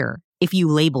the fear if you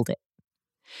labeled it.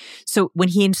 So when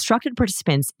he instructed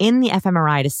participants in the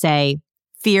fMRI to say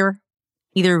fear,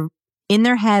 either in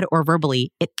their head or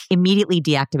verbally, it immediately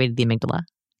deactivated the amygdala.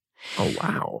 Oh,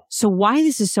 wow. So why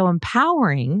this is so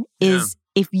empowering is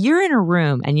if you're in a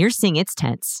room and you're seeing it's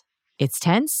tense,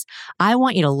 I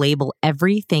want you to label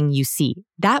everything you see.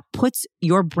 That puts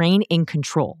your brain in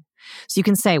control. So you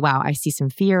can say, wow, I see some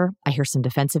fear. I hear some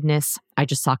defensiveness. I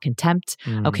just saw contempt.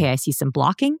 Okay, I see some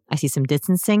blocking. I see some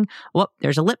distancing. Whoop,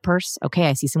 there's a lip purse. Okay,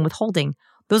 I see some withholding.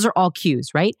 Those are all cues,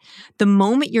 right? The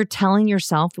moment you're telling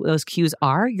yourself what those cues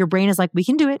are, your brain is like, we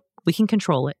can do it. We can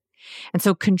control it. And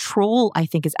so control, I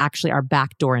think, is actually our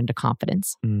back door into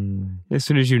confidence. As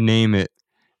soon as you name it,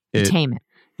 You tame it.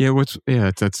 Yeah, what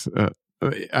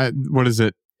is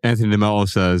it? Anthony DeMello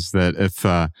says that if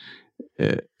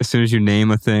as soon as you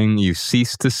name a thing, you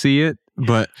cease to see it.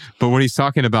 But what he's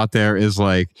talking about there is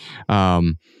like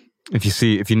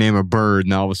if you name a bird,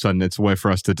 now all of a sudden it's a way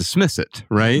for us to dismiss it,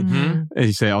 right? And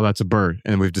you say, oh, that's a bird,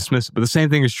 and we've dismissed it. But the same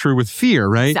thing is true with fear,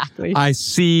 right? Exactly. I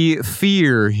see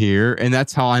fear here, and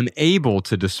that's how I'm able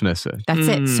to dismiss it. That's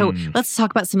it. So let's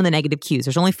talk about some of the negative cues.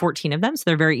 There's only 14 of them, so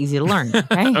they're very easy to learn.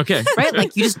 Okay. Okay. Right?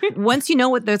 Like you just, once you know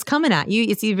what that's coming at you,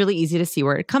 it's really easy to see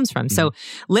where it comes from. So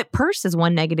lip purse is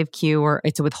one negative cue, or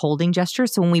it's a withholding gesture.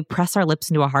 So when we press our lips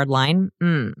into a hard line,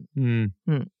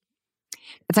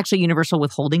 it's actually a universal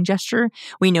withholding gesture.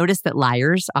 We notice that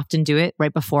liars often do it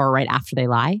right before or right after they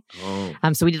lie.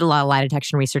 So we did a lot of lie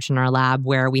detection research in our lab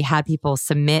where we had people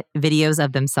submit videos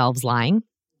of themselves lying,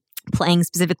 playing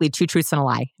specifically 2 truths and a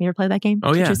lie. You ever played that game?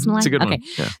 Oh, 2 yeah. Truths and a Lie? It's a good one. Okay.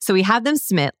 Yeah. So we had them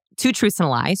submit 2 truths and a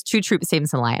lie, 2 truth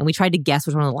statements and a lie, and we tried to guess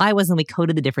which one the lie was, and we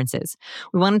coded the differences.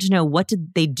 We wanted to know what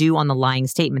did they do on the lying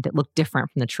statement that looked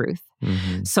different from the truth.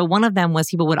 So one of them was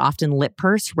people would often lip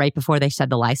purse right before they said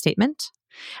the lie statement.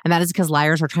 And that is because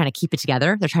liars are trying to keep it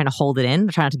together. They're trying to hold it in.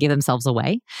 They're trying not to give themselves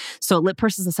away. So lip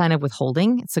purse is a sign of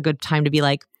withholding. It's a good time to be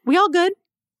like, we all good?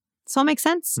 This all makes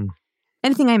sense?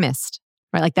 Anything I missed?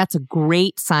 Right? Like that's a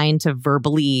great sign to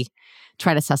verbally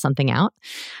try to suss something out.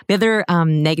 The other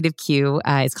negative cue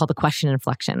is called the question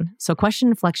inflection. So question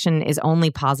inflection is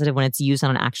only positive when it's used on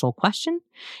an actual question.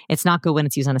 It's not good when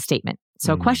it's used on a statement.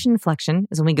 So question inflection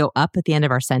is when we go up at the end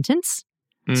of our sentence.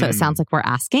 So it sounds like we're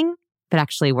asking, but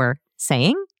actually we're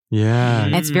saying. Yeah.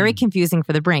 And it's very confusing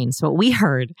for the brain. So what we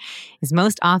heard is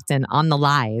most often on the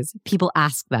lies, people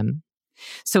ask them.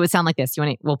 So it would sound like this.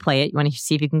 We'll play it. You want to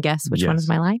see if you can guess which one is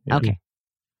my lie? Yeah. Okay.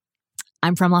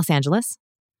 I'm from Los Angeles.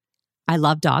 I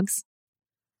love dogs.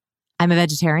 I'm a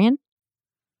vegetarian.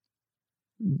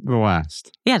 The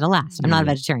last. Yeah, the last. I'm not a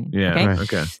vegetarian. Yeah. Okay. Right.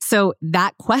 Okay. So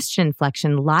that question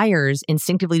inflection, liars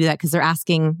instinctively do that because they're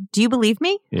asking, do you believe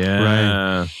me?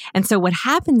 Yeah. And so what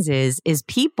happens is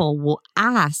people will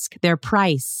ask their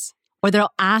price or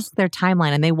they'll ask their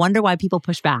timeline and they wonder why people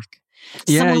push back.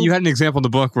 Yeah, you had an example in the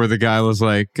book where the guy was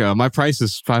like, my price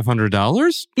is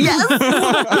 $500? Yes.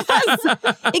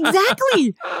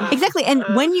 Exactly. And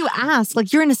when you ask,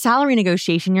 like you're in a salary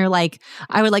negotiation, you're like,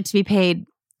 I would like to be paid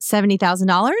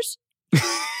 $70,000.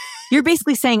 You're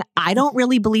basically saying, I don't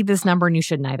really believe this number and you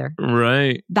shouldn't either.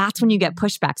 Right. That's when you get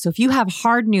pushback. So if you have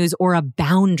hard news or a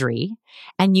boundary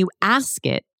and you ask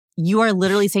it, you are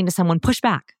literally saying to someone, push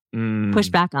back. Push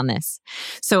back on this.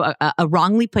 So a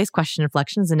wrongly placed question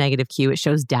inflection is a negative cue. It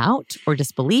shows doubt or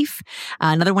disbelief.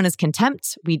 Another one is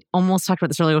contempt. We almost talked about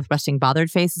this earlier with resting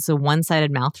bothered face. It's a one-sided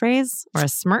mouth raise or a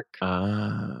smirk.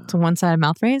 It's a one-sided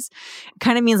mouth raise. It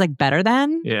kind of means like better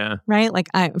than. Yeah. Right? Like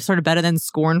I'm sort of better than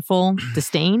scornful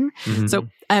disdain. So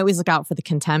I always look out for the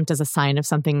contempt as a sign of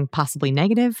something possibly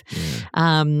negative.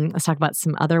 Let's talk about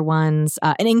some other ones.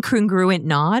 An incongruent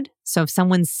nod. So if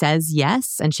someone says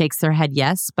yes and shakes their head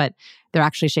yes, but they're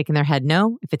actually shaking their head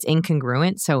no, if it's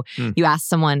incongruent. So you ask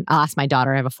someone, I'll ask my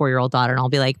daughter, I have a 4-year-old daughter, and I'll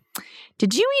be like,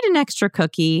 did you eat an extra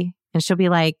cookie? And she'll be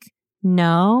like,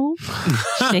 no.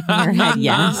 Shaking her head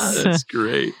yes. That's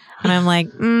great. And I'm like,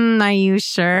 are you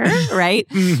sure?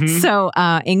 Right? So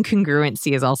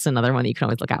incongruency is also another one that you can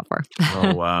always look out for.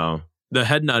 Oh, wow. The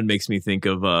head nod makes me think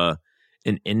of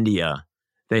in India.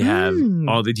 They have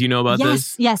all the, do you know about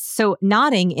this? Yes. So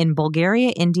nodding in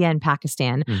Bulgaria, India, and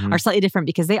Pakistan are slightly different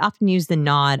because they often use the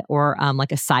nod or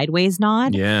like a sideways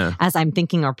nod as I'm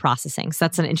thinking or processing. So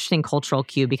that's an interesting cultural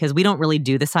cue because we don't really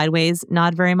do the sideways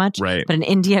nod very much. Right. But in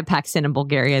India, Pakistan, and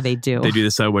Bulgaria, they do. They do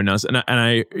the sideways nods. And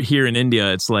I hear in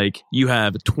India, it's like you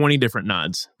have 20 different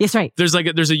nods. Yes, right. There's a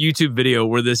YouTube video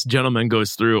where this gentleman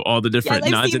goes through all the different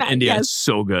nods in India. Yes. It's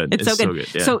so good. It's so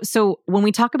good. Yeah. So when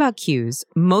we talk about cues,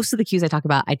 most of the cues I talk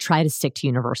about, I try to stick to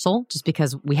universal just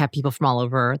because we have people from all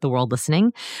over the world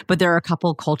listening. But there are a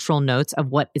couple cultural notes of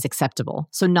what is acceptable.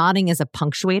 So nodding is a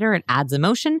punctuator. It adds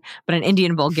emotion. But in India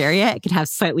and Bulgaria, it can have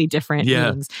slightly different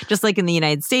meanings. Just like in the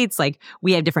United States, like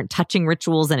we have different touching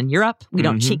rituals. And in Europe, we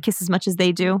don't cheek kiss as much as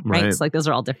they do. Right. So like those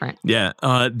are all different. Yeah.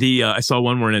 I saw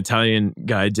one where an Italian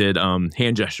guy did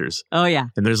hand gestures. Oh, yeah.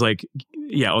 And there's like,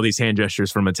 all these hand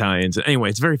gestures from Italians. Anyway,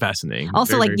 it's very fascinating.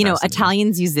 Also, very, like, very fascinating.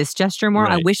 Italians use this gesture more.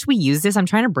 I Right. wish we use this. I'm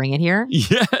trying to bring it here.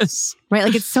 Yes. Right?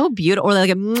 Like, it's so beautiful. Or like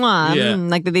a mwah. Yeah.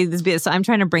 Like, so I'm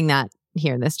trying to bring that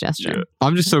here, this gesture. Yeah.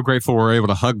 I'm just so grateful we're able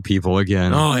to hug people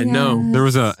again. Oh, I know. There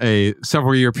was a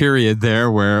several year period there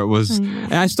where it was,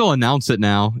 and I still announce it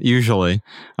now, usually.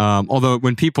 Although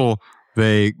when people,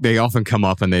 they often come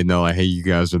up and they know, like, hey, you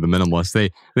guys are the minimalists.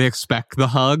 They expect the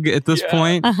hug at this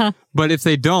point. But if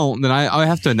they don't, then I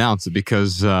have to announce it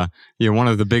because, one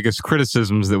of the biggest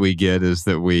criticisms that we get is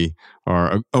that we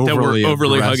are overly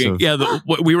hugging. aggressive. Yeah,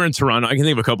 we were in Toronto. I can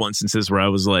think of a couple instances where I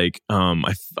was like,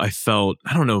 I felt,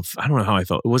 I don't know how I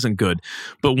felt. It wasn't good.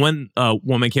 But when a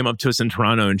woman came up to us in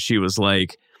Toronto and she was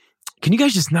like, can you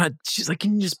guys just not, she's like,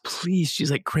 can you just please,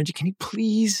 she's like, cringy, can you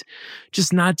please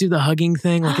just not do the hugging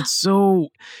thing? Like, it's so,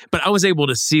 but I was able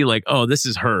to see like, oh, this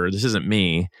is her. This isn't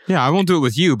me. Yeah, I won't do it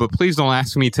with you, but please don't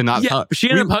ask me to not hug.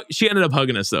 She ended up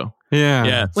hugging us though. Yeah.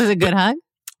 Yeah. Was it a good hug?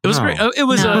 It was No. great. It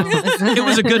was No. it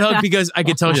was a good hug because I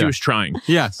could tell she was trying.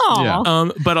 Yes. Aw.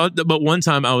 Yeah. But one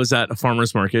time I was at a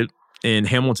farmer's market in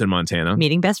Hamilton, Montana.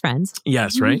 Meeting best friends.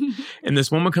 Yes, right. And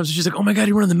this woman comes and she's like, "Oh my God,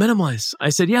 you're one of the minimalists." I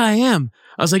said, "Yeah, I am."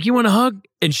 I was like, "You want a hug?"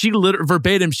 And she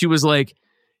verbatim, she was like,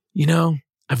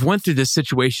 "I've went through this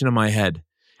situation in my head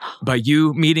by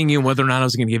you meeting you and whether or not I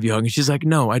was going to give you a hug." And she's like,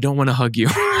 "No, I don't want to hug you."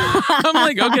 I'm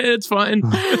like, "Okay, it's fine."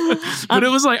 But it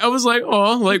was like, I was like,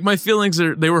 "Oh, like my feelings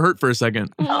they were hurt for a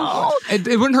second."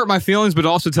 It wouldn't hurt my feelings, but it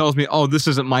also tells me, oh, this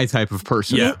isn't my type of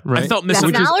person. Yeah, Right. I felt That's an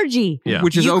misunderstood. allergy. Yeah.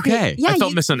 Which is You okay. create- I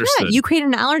felt misunderstood. Yeah, you create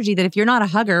an allergy that if you're not a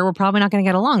hugger, we're probably not going to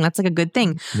get along. That's like a good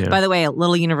thing. Yeah. By the way, a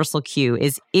little universal cue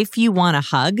is if you want a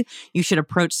hug, you should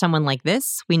approach someone like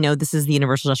this. We know this is the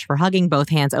universal gesture for hugging, both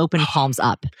hands open, palms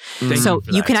up. Thank So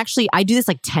for you that. can actually, I do this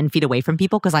like 10 feet away from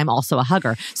people because I'm also a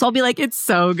hugger. So I'll be like, "It's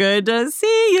so good to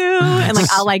see you." And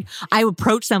I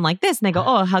approach them like this and they go,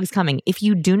 "Oh, a hug's coming." If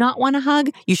you do not want a hug,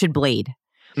 you should blade.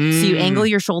 So you angle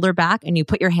your shoulder back and you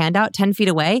put your hand out 10 feet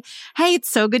away. "Hey, it's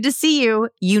so good to see you."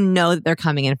 You know that they're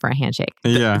coming in for a handshake.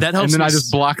 Yeah. that helps And then me I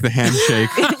just block the handshake.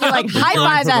 You're like, high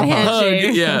five that handshake.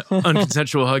 Hug, yeah,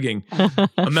 unconsensual hugging,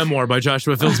 a memoir by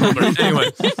Joshua Fields-Wilbur.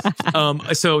 Anyway,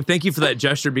 so thank you for that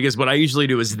gesture because what I usually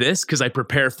do is this because I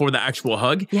prepare for the actual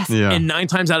hug. Yes. Yeah. And 9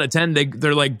 times out of 10,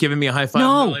 they're like giving me a high five.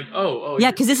 No. And they're like, oh,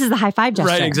 Yeah, because this is the high five gesture.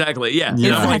 right, exactly, yeah. Yeah. And It's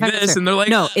I'm the high like five this, gesture. and they're like,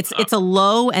 no, it's a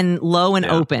low and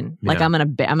Yeah. open. Like Yeah.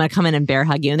 I'm gonna come in and bear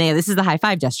hug you, and this is the high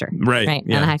five gesture. Right, Right.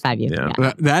 yeah. And I high five you.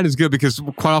 Yeah. That is good because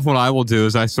quite often what I will do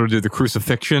is I sort of do the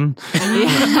crucifixion.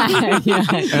 Yeah. yeah.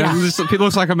 And it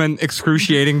looks like I'm in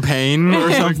excruciating pain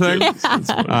or something.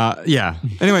 Yeah.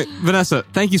 Anyway, Vanessa,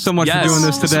 thank you so much Yes, for doing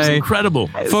this was today. incredible.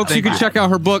 Folks, you can check out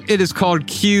her book. It is called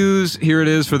Cues. Here it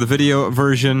is for the video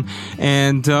version.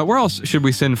 And where else should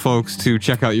we send folks to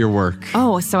check out your work?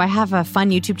 Oh, so I have a fun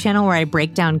YouTube channel where I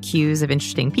break down cues of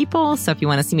interesting people. So if you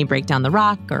want to see me break down The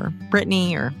Rock or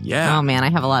Britney or Yeah. oh man, I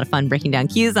have a lot of fun breaking down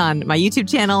cues on my YouTube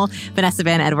channel, Vanessa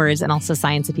Van Edwards, and also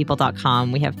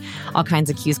scienceofpeople.com. We have all kinds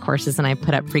of cues courses, and I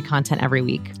put up free content every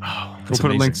week. We'll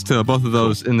put links to both of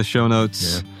those in the show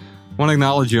notes. I want to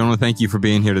acknowledge you. I want to thank you for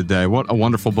being here today. What a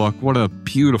wonderful book. What a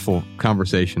beautiful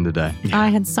conversation today. Oh, I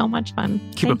had so much fun.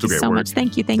 Keep Thank up the you great so work. much.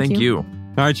 Thank you. Thank Thank you. All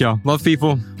right, y'all. Love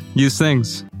people. Use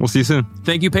things. We'll see you soon.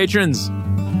 Thank you, patrons.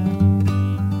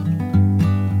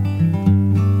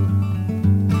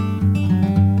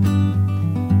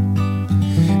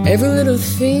 Every little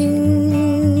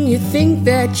thing you think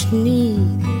that you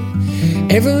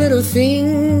need, every little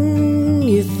thing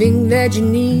you think that you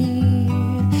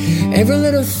need, every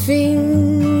little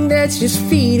thing that's just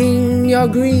feeding your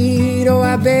greed. Oh,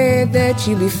 I bet that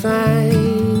you'd be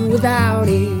fine without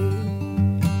it.